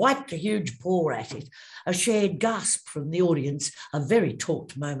swiped a huge paw at it. A shared gasp from the audience, a very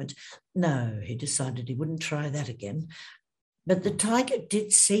taut moment. No, he decided he wouldn't try that again. But the tiger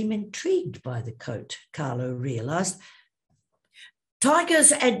did seem intrigued by the coat, Carlo realised.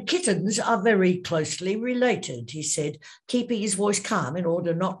 "Tigers and kittens are very closely related," he said, keeping his voice calm in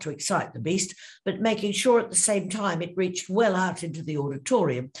order not to excite the beast, but making sure at the same time it reached well out into the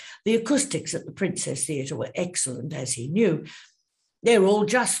auditorium. The acoustics at the Princess Theatre were excellent, as he knew. "They're all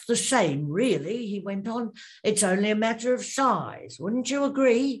just the same, really," he went on. "It's only a matter of size. Wouldn't you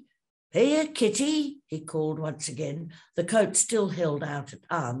agree? Here, Kitty," he called once again, the coat still held out at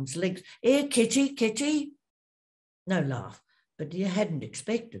arm's length. "Here, Kitty, Kitty." No laugh. But you hadn't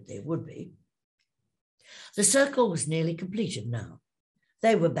expected there would be. The circle was nearly completed now.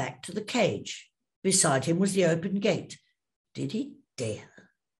 They were back to the cage. Beside him was the open gate. Did he dare?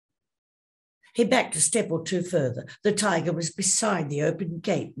 He backed a step or two further. The tiger was beside the open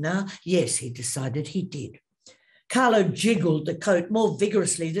gate now. Yes, he decided he did. Carlo jiggled the coat more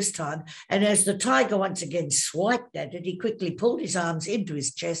vigorously this time, and as the tiger once again swiped at it, he quickly pulled his arms into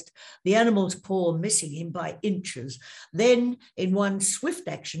his chest, the animal's paw missing him by inches. Then, in one swift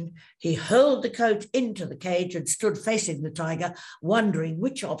action, he hurled the coat into the cage and stood facing the tiger, wondering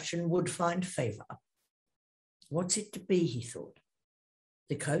which option would find favour. What's it to be, he thought,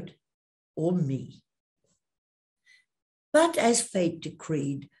 the coat or me? But as fate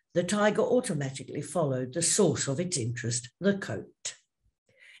decreed, the tiger automatically followed the source of its interest, the coat.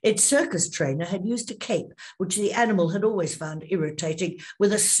 Its circus trainer had used a cape, which the animal had always found irritating.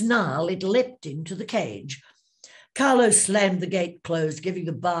 With a snarl, it leapt into the cage. Carlo slammed the gate closed, giving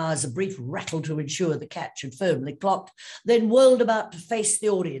the bars a brief rattle to ensure the catch had firmly clocked, then whirled about to face the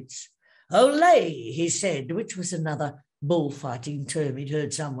audience. "Olé," he said, which was another bullfighting term he'd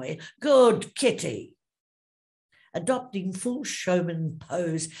heard somewhere. "Good Kitty." Adopting full showman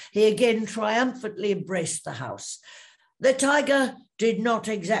pose, he again triumphantly embraced the house. "The tiger did not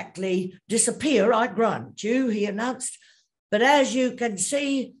exactly disappear, I grant you," he announced, "but as you can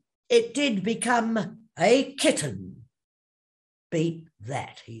see, it did become a kitten." Beat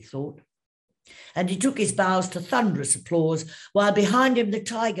that, he thought. And he took his bows to thunderous applause, while behind him the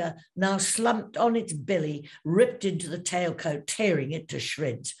tiger, now slumped on its belly, ripped into the tailcoat, tearing it to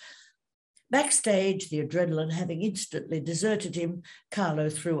shreds. Backstage, the adrenaline having instantly deserted him, Carlo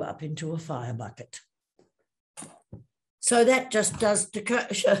threw up into a fire bucket. So that just does to go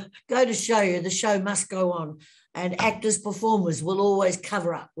to show you the show must go on, and actors, performers will always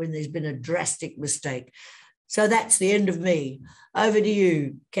cover up when there's been a drastic mistake. So that's the end of me. Over to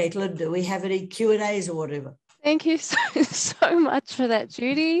you, Caitlin. Do we have any Q&As or whatever? Thank you so much for that,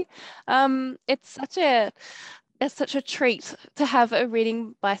 Judy. It's such a treat to have a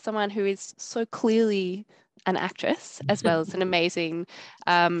reading by someone who is so clearly an actress as well as an amazing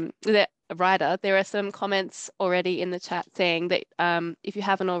writer. There are some comments already in the chat saying that if you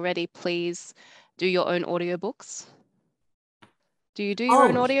haven't already, please do your own audiobooks. Do you do your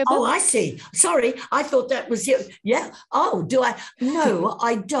own audiobooks? Oh, I see. Sorry, I thought that was you. Yeah. Oh, do I? No,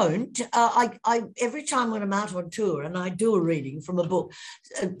 I don't. I every time when I'm out on tour and I do a reading from a book,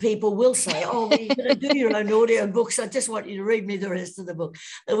 people will say, "Oh, well, you're going to do your own audiobooks. I just want you to read me the rest of the book,"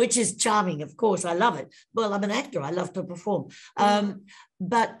 which is charming, of course. I love it. Well, I'm an actor. I love to perform.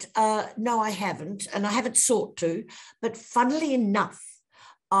 But no, I haven't, and I haven't sought to. But funnily enough,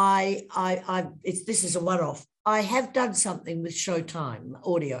 this is a one-off. I have done something with Showtime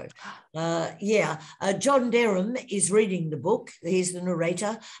audio. John Derham is reading the book. He's the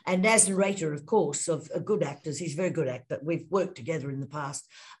narrator. And as narrator, of course, of good actors, he's a very good actor. We've worked together in the past.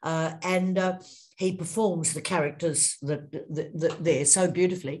 He performs the characters there so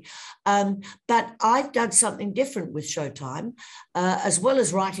beautifully. But I've done something different with Showtime, as well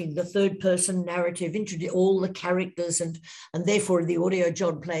as writing the third-person narrative, introduce all the characters, and therefore in the audio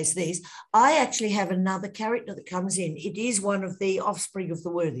John plays these. I actually have another character that comes in. It is one of the offspring of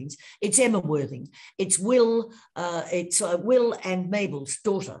the Worthings. It's Emma Worthing. It's Will and Mabel's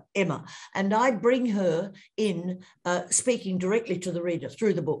daughter, Emma. And I bring her in speaking directly to the reader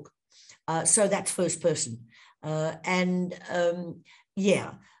through the book. So that's first person.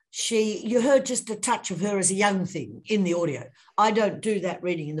 You heard just a touch of her as a young thing in the audio. I don't do that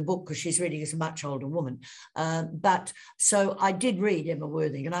reading in the book because she's reading as a much older woman. But so I did read Emma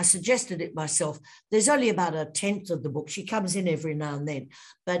Worthing, and I suggested it myself. There's only about a tenth of the book. She comes in every now and then,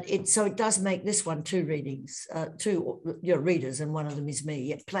 but it does make this one two readings, two readers, and one of them is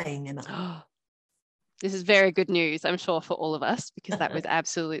me playing Emma. This is very good news, I'm sure, for all of us, because that was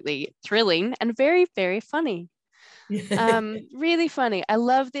absolutely thrilling and very, very funny. Really funny. I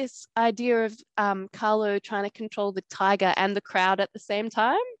love this idea of Carlo trying to control the tiger and the crowd at the same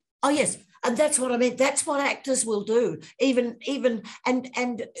time. Oh yes, and that's what I meant. That's what actors will do. Even and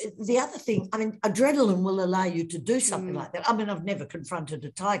the other thing, I mean, adrenaline will allow you to do something like that. I mean, I've never confronted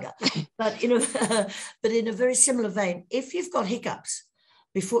a tiger, but in a very similar vein, if you've got hiccups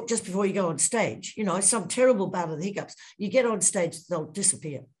just before you go on stage, some terrible bout of the hiccups, you get on stage, they'll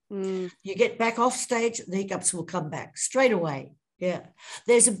disappear. You get back off stage, the hiccups will come back straight away. Yeah.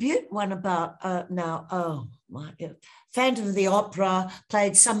 There's a beaut one about Phantom of the Opera,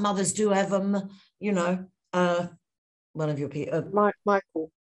 played Some Mothers Do Have Them, one of your peers. Michael.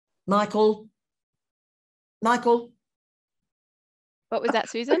 What was that,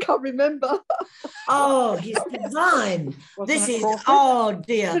 Susan? I can't remember. Oh, he's divine. This is, Crawford? oh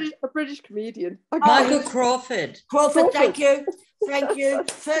dear. A British comedian. Michael Crawford. Crawford, thank you. Thank you.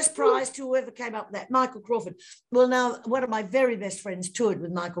 First prize to whoever came up with that, Michael Crawford. Well, now, one of my very best friends toured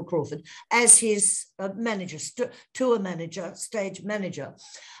with Michael Crawford as his manager, tour manager, stage manager.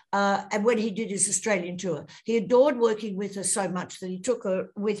 And when he did his Australian tour, he adored working with her so much that he took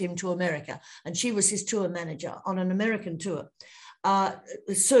her with him to America. And she was his tour manager on an American tour.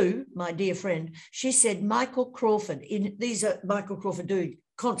 Sue, my dear friend, she said Michael Crawford, these are Michael Crawford doing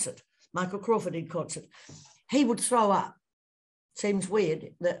concert, Michael Crawford in concert, he would throw up. Seems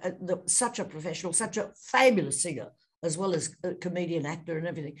weird that such a professional, such a fabulous singer, as well as a comedian, actor and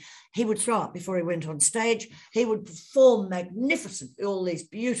everything, he would throw up before he went on stage. He would perform magnificently, all these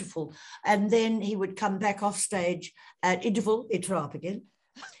beautiful, and then he would come back off stage at interval, he'd throw up again.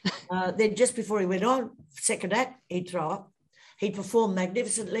 Then just before he went on, second act, he'd throw up. He'd perform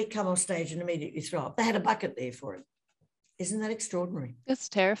magnificently, come off stage and immediately throw up. They had a bucket there for him. Isn't that extraordinary? That's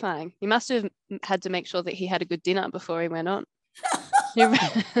terrifying. You must have had to make sure that he had a good dinner before he went on.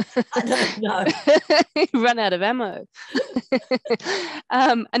 I don't know. He run out of ammo.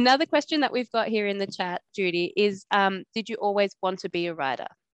 Another question that we've got here in the chat, Judy, is did you always want to be a writer?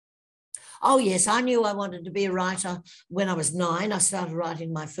 Oh, yes. I knew I wanted to be a writer when I was 9. I started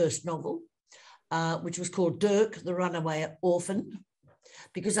writing my first novel, which was called Dirk, the Runaway Orphan,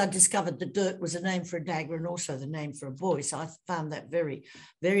 because I discovered that Dirk was a name for a dagger and also the name for a boy. So I found that very,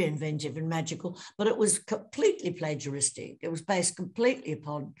 very inventive and magical, but it was completely plagiaristic. It was based completely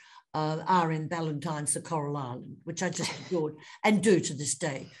upon R.M. Ballantyne's The Coral Island, which I just adored and do to this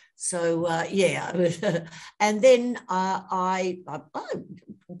day. So, and then I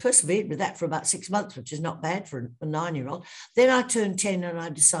persevered with that for about 6 months, which is not bad for a 9-year-old. Then I turned 10 and I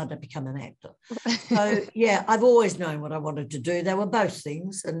decided to become an actor. So, yeah, I've always known what I wanted to do. They were both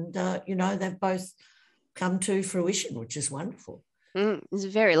things and, they've both come to fruition, which is wonderful. It's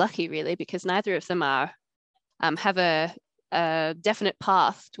very lucky, really, because neither of them are have a definite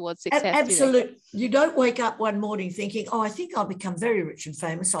path towards success. Absolutely. You don't wake up one morning thinking, I think I'll become very rich and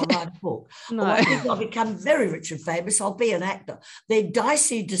famous, I'll write a book. No. Or I think I'll become very rich and famous, I'll be an actor. They're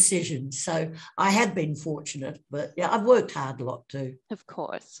dicey decisions. So I have been fortunate, but yeah, I've worked hard a lot too. Of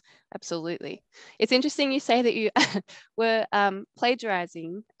course, absolutely. It's interesting you say that you were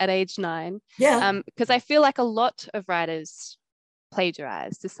plagiarizing at age 9. Yeah. Because I feel like a lot of writers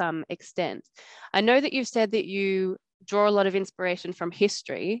plagiarize to some extent. I know that you've said that you draw a lot of inspiration from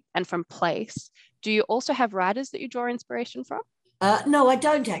history and from place. Do you also have writers that you draw inspiration from? No, I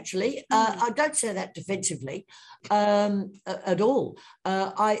don't actually. I don't say that defensively at all.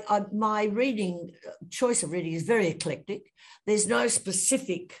 My choice of reading is very eclectic. There's no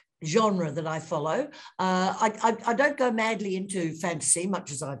specific genre that I follow. I don't go madly into fantasy,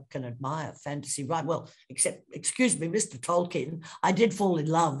 much as I can admire fantasy, right? Well, excuse me, Mr. Tolkien, I did fall in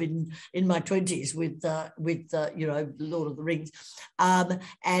love in my 20s with Lord of the Rings. And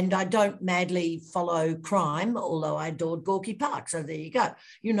I don't madly follow crime, although I adored Gorky Park. So there you go,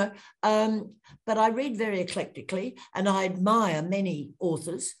 but I read very eclectically and I admire many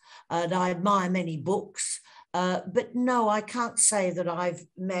authors and I admire many books. But no, I can't say that I've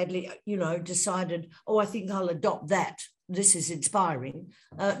madly, decided, I think I'll adopt that. this is inspiring.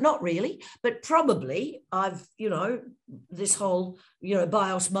 Not really, but probably I've, this whole,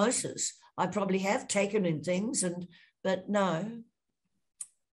 by osmosis, I probably have taken in things, but no.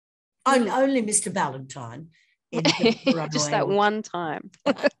 Only Mr. Valentine. Just that one time.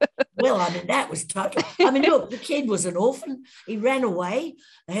 Well, I mean, that was total. I mean, look, the kid was an orphan. He ran away.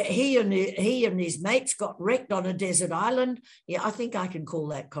 He and his mates got wrecked on a desert island. Yeah, I think I can call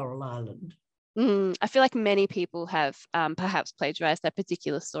that Coral Island. I feel like many people have perhaps plagiarized that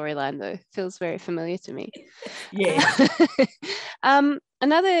particular storyline, though. Feels very familiar to me. Yeah.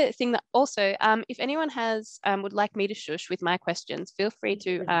 Another thing that also, if anyone would like me to shush with my questions, feel free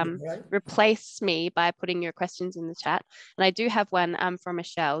to replace me by putting your questions in the chat. And I do have one from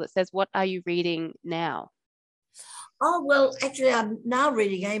Michelle that says, "What are you reading now?" Oh, well, actually, I'm now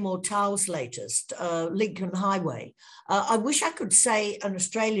reading Amor Towles' latest, Lincoln Highway. I wish I could say an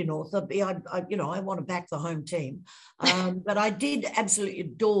Australian author, but I want to back the home team. But I did absolutely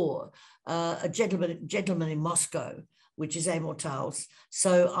adore A Gentleman in Moscow, which is Amor Towles.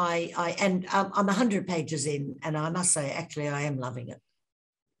 So I'm 100 pages in, and I must say, actually, I am loving it.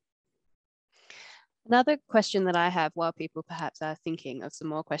 Another question that I have, while people perhaps are thinking of some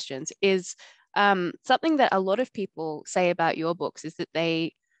more questions, is something that a lot of people say about your books is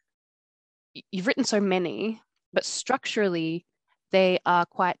that you've written so many, but structurally they are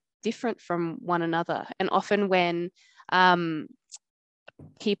quite different from one another. And often when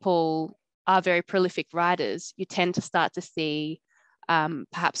people are very prolific writers, you tend to start to see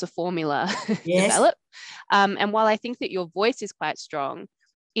perhaps a formula develop. And while I think that your voice is quite strong,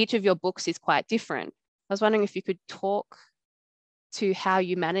 each of your books is quite different. I was wondering if you could talk to how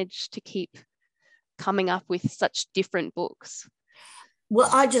you manage to keep coming up with such different books. Well,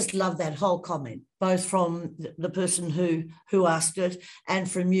 I just love that whole comment, both from the person who asked it and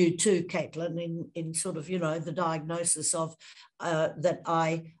from you too, Caitlin, in sort of, the diagnosis of that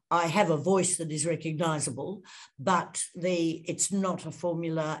I have a voice that is recognisable, but it's not a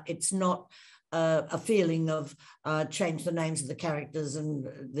formula. It's not a feeling of change the names of the characters and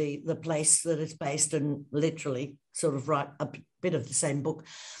the place that it's based and literally sort of write a bit of the same book.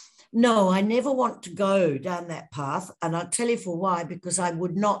 No, I never want to go down that path. And I'll tell you for why, because I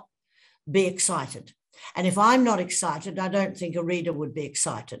would not be excited. And if I'm not excited, I don't think a reader would be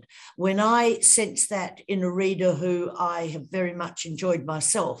excited. When I sense that in a reader who I have very much enjoyed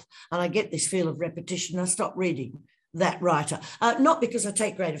myself, and I get this feel of repetition, I stop reading that writer. Not because I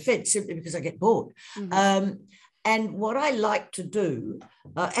take great offence, simply because I get bored. Mm-hmm. And what I like to do,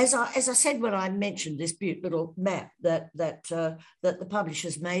 as I said when I mentioned this beautiful little map that the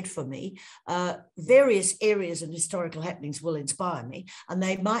publishers made for me, various areas and historical happenings will inspire me, and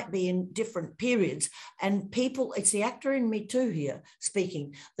they might be in different periods. And people, it's the actor in me too here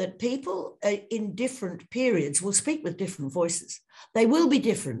speaking, that people in different periods will speak with different voices. They will be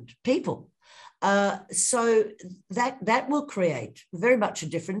different people. So that will create very much a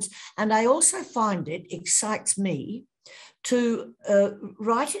difference. And I also find it excites me to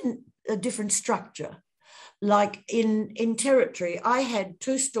write in a different structure. Like in Territory, I had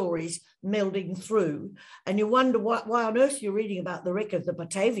two stories melding through, and you wonder why on earth you're reading about the wreck of the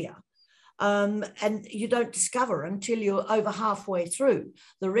Batavia. And you don't discover until you're over halfway through.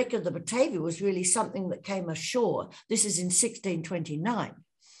 The wreck of the Batavia was really something that came ashore. This is in 1629.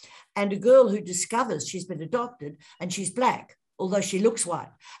 And a girl who discovers she's been adopted and she's black, although she looks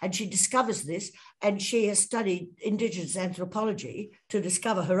white. And she discovers this, and she has studied Indigenous anthropology to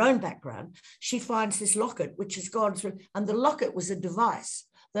discover her own background. She finds this locket, which has gone through, and the locket was a device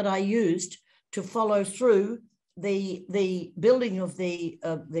that I used to follow through the building of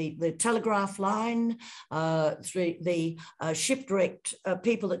the telegraph line, through the shipwrecked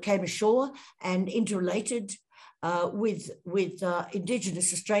people that came ashore and interrelated with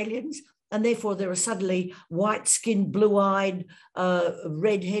Indigenous Australians, and therefore there are suddenly white-skinned, blue-eyed,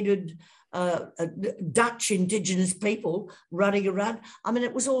 red-headed Dutch Indigenous people running around. I mean,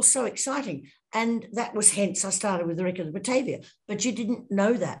 it was all so exciting, and that was hence I started with the wreck of the Batavia. But you didn't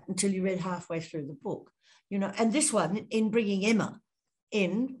know that until you read halfway through the book, And this one, in bringing Emma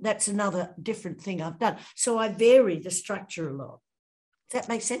in, that's another different thing I've done. So I vary the structure a lot. Does that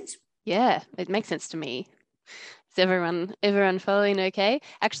make sense? Yeah, it makes sense to me. Is everyone following okay?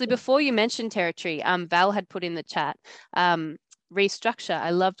 Actually, before you mentioned Territory, Val had put in the chat, restructure.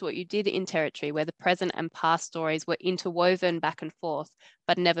 I loved what you did in Territory, where the present and past stories were interwoven back and forth,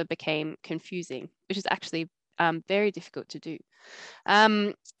 but never became confusing, which is actually very difficult to do.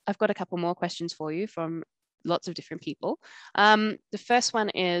 I've got a couple more questions for you from lots of different people. The first one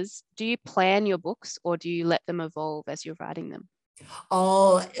is, do you plan your books or do you let them evolve as you're writing them?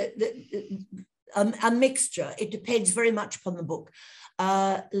 Oh, a mixture. It depends very much upon the book.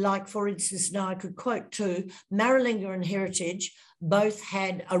 Like, for instance, now I could quote too, Marilinga and Heritage both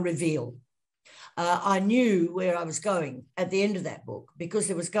had a reveal. I knew where I was going at the end of that book because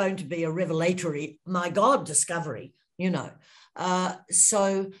there was going to be a revelatory, my God, discovery, you know.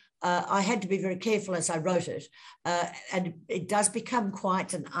 So I had to be very careful as I wrote it. And it does become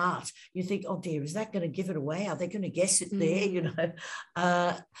quite an art. You think, oh dear, is that going to give it away? Are they going to guess it there? You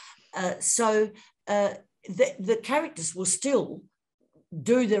know. So the characters will still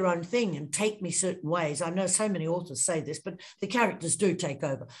do their own thing and take me certain ways. I know so many authors say this, but the characters do take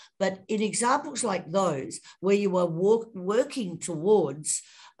over. But in examples like those, where you are working towards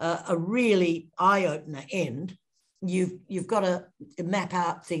a really eye-opener end, you've got to map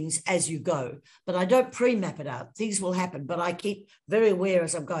out things as you go. But I don't pre-map it out. Things will happen, but I keep very aware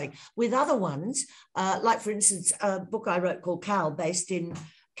as I'm going. With other ones, like for instance, a book I wrote called Cal, based in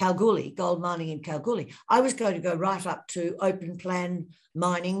Kalgoorlie, gold mining in Kalgoorlie. I was going to go right up to open plan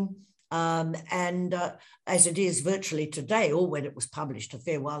mining, and as it is virtually today, or when it was published a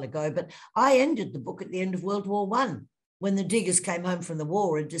fair while ago. But I ended the book at the end of World War I, when the diggers came home from the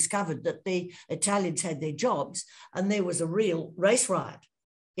war and discovered that the Italians had their jobs and there was a real race riot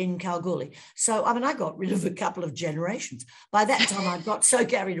in Kalgoorlie. So, I mean, I got rid of a couple of generations. By that time, I got so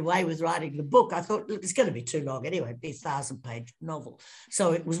carried away with writing the book, I thought, look, it's going to be too long anyway, it'd be a 1,000-page novel.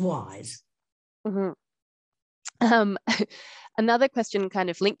 So it was wise. Another question kind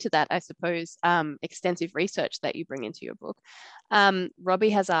of linked to that, I suppose, extensive research that you bring into your book.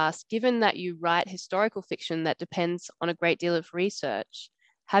 Robbie has asked, given that you write historical fiction that depends on a great deal of research,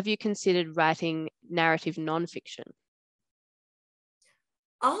 have you considered writing narrative nonfiction?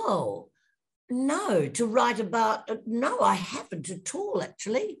 Oh, no, to write about, no, I haven't at all,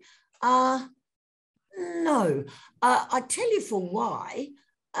 actually. No, I tell you for why.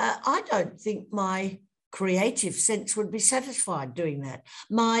 I don't think my creative sense would be satisfied doing that.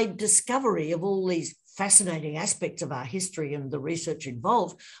 My discovery of all these fascinating aspects of our history and the research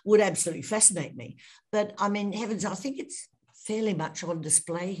involved would absolutely fascinate me. But I mean, heavens, I think it's fairly much on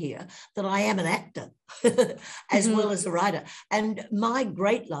display here that I am an actor as well as a writer. And my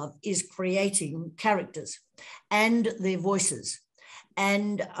great love is creating characters and their voices,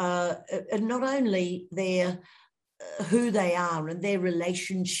 and not only their who they are and their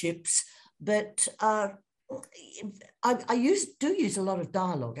relationships, but I do use a lot of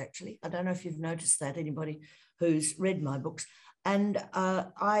dialogue, actually. I don't know if you've noticed that, anybody who's read my books. And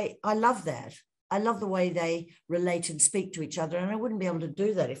I love that. I love the way they relate and speak to each other, and I wouldn't be able to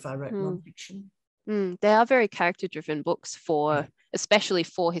do that if I wrote nonfiction. They are very character-driven books especially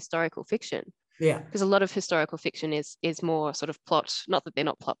for historical fiction. Yeah. Because a lot of historical fiction is more sort of plot, not that they're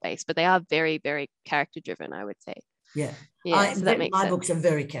not plot-based, but they are very, very character-driven, I would say. Yeah. So that makes my sense. books are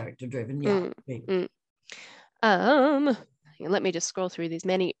very character-driven, yeah. Let me just scroll through these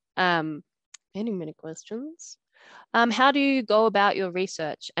many questions. How do you go about your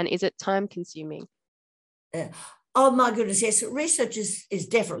research, and is it time consuming? Oh my goodness, yes. Research is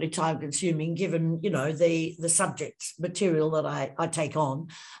definitely time consuming, given, you know, the subject material that I take on.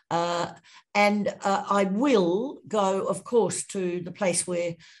 And I will go, of course, to the place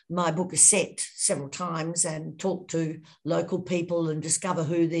where my book is set several times and talk to local people and discover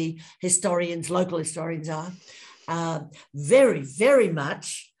who the local historians are. Very, very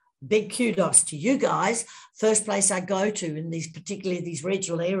much big kudos to you guys. First place I go to in particularly these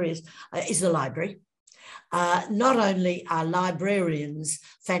regional areas is the library. Not only are librarians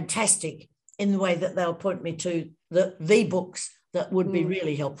fantastic in the way that they'll point me to the books that would be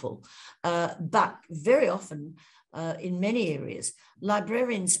really helpful, but very often in many areas,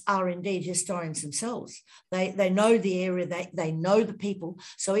 librarians are indeed historians themselves. They know the area, they know the people.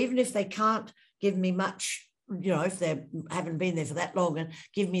 So even if they can't give me much, you know, if they haven't been there for that long and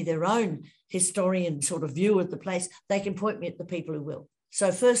give me their own historian sort of view of the place, they can point me at the people who will. So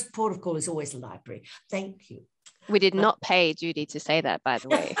first port of call is always the library. Thank you. We did not pay Judy to say that, by the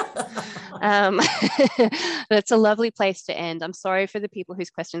way. That's a lovely place to end. I'm sorry for the people whose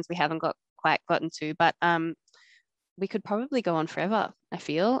questions we haven't quite gotten to, but we could probably go on forever, I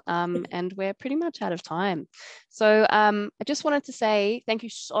feel, and we're pretty much out of time. So I just wanted to say thank you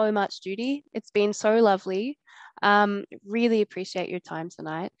so much, Judy. It's been so lovely. Really appreciate your time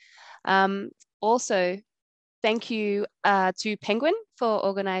tonight. Also, thank you to Penguin for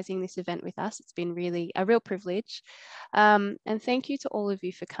organising this event with us. It's been really a real privilege. And thank you to all of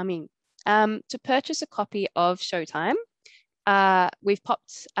you for coming. To purchase a copy of Showtime, we've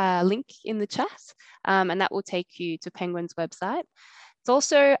popped a link in the chat, and that will take you to Penguin's website. It's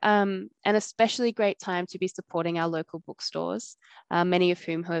also an especially great time to be supporting our local bookstores, many of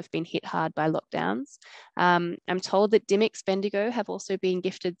whom have been hit hard by lockdowns. I'm told that Dimmicks Bendigo have also been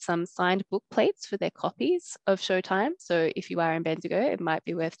gifted some signed book plates for their copies of Showtime. So if you are in Bendigo, it might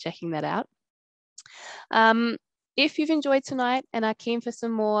be worth checking that out. If you've enjoyed tonight and are keen for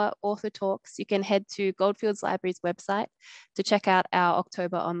some more author talks, you can head to Goldfields Library's website to check out our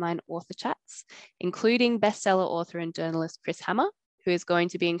October online author chats, including bestseller author and journalist Chris Hammer, who is going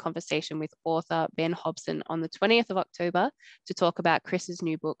to be in conversation with author Ben Hobson on the 20th of October to talk about Chris's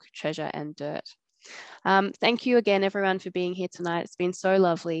new book, Treasure and Dirt. Thank you again, everyone, for being here tonight. It's been so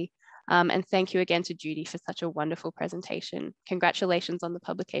lovely. And thank you again to Judy for such a wonderful presentation. Congratulations on the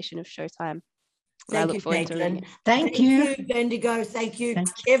publication of Showtime. Thank you, Caitlin. Thank you. Bendigo. Thank you,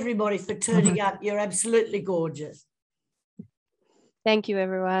 everybody, for turning up. You're absolutely gorgeous. Thank you,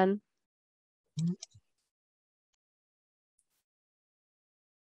 everyone.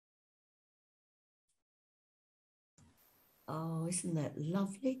 Oh, isn't that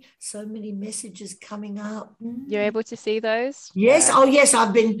lovely? So many messages coming up. You're able to see those? Yes. Yeah. Oh, yes,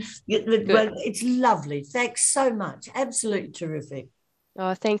 I've been. Well, it's lovely. Thanks so much. Absolutely terrific.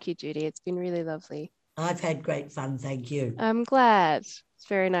 Oh, thank you, Judy. It's been really lovely. I've had great fun. Thank you. I'm glad. It's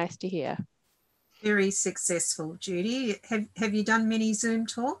very nice to hear. Very successful, Judy. Have you done many Zoom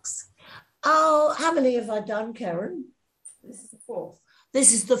talks? Oh, how many have I done, Karen? This is the fourth.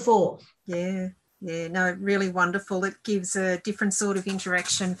 This is the fourth. Yeah. Yeah, no, really wonderful. It gives a different sort of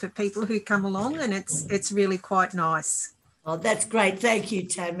interaction for people who come along, and it's really quite nice. Oh, that's great. Thank you,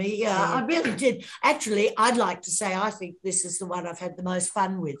 Tammy. I really did. Actually, I'd like to say I think this is the one I've had the most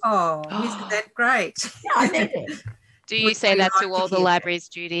fun with. Oh, isn't that great? Yeah, I think it. Do you say that to all the libraries,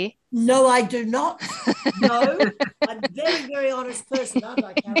 Judy? No, I do not. No, I'm a very, very honest person, aren't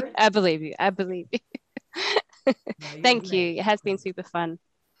I, Karen? I believe you. I believe you. No, Thank you. It has been super fun.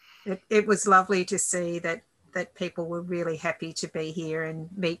 It was lovely to see that people were really happy to be here and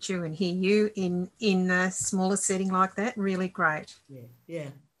meet you and hear you in a smaller setting like that. Really great. Yeah.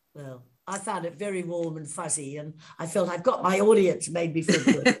 Well, I found it very warm and fuzzy, and I felt I've got my audience made me feel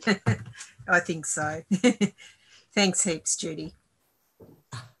good. I think so. Thanks heaps, Judy.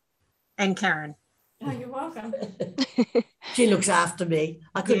 And Karen. Oh, you're welcome. She looks after me.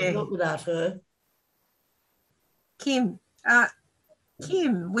 I couldn't look without her. Kim,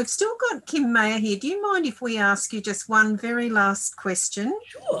 we've still got Kim Mayer here. Do you mind if we ask you just one very last question?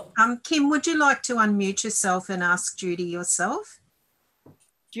 Sure. Kim, would you like to unmute yourself and ask Judy yourself?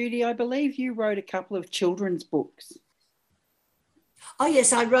 Judy, I believe you wrote a couple of children's books. Oh,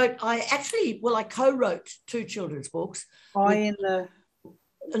 yes, I co-wrote 2 children's books. No.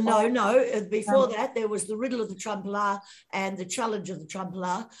 Before that, there was The Riddle of the Trumpelar and The Challenge of the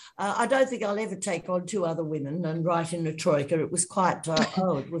Trumpelar. I don't think I'll ever take on 2 other women and write in a troika. It was quite,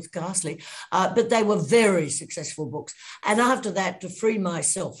 it was ghastly. But they were very successful books. And after that, to free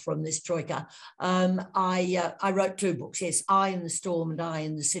myself from this troika, I wrote 2 books. Yes, I in the Storm and I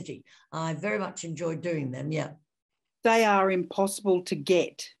in the City. I very much enjoyed doing them, yeah. They are impossible to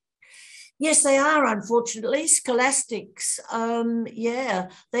get. Yes, they are, unfortunately. Scholastics,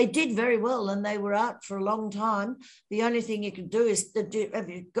 they did very well and they were out for a long time. The only thing you can do is, have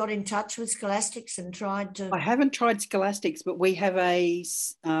you got in touch with Scholastics and tried to? I haven't tried Scholastics, but we have a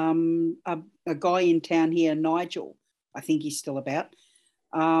guy in town here, Nigel, I think he's still about,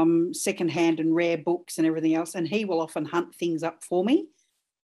 secondhand and rare books and everything else, and he will often hunt things up for me.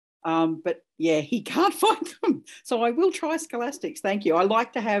 But yeah, he can't find them. So I will try Scholastics. Thank you. I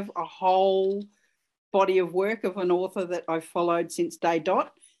like to have a whole body of work of an author that I've followed since day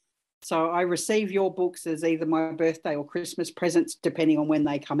dot. So I receive your books as either my birthday or Christmas presents, depending on when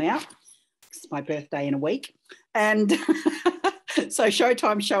they come out. It's my birthday in a week. And so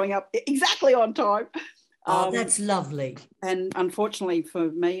Showtime's showing up exactly on time. Oh, that's lovely. And unfortunately for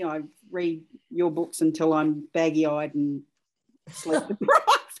me, I read your books until I'm baggy-eyed and sleep deprived.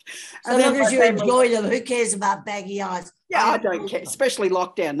 So long as you enjoy them, who cares about baggy eyes? Yeah, I don't care, especially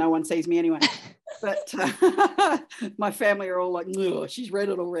lockdown. No one sees me anyway. But my family are all like, "No, she's read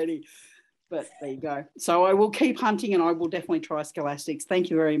it already." But there you go. So I will keep hunting and I will definitely try Scholastics. Thank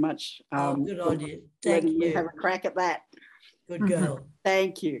you very much. Good on you. Thank you. Have a crack at that. Good girl.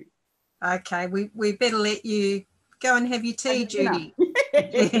 Thank you. Okay, we better let you go and have your tea, Judy.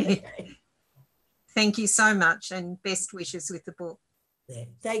 Thank you so much and best wishes with the book.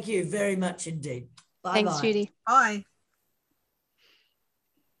 Thank you very much indeed. Bye-bye. Thanks, Judy. Bye.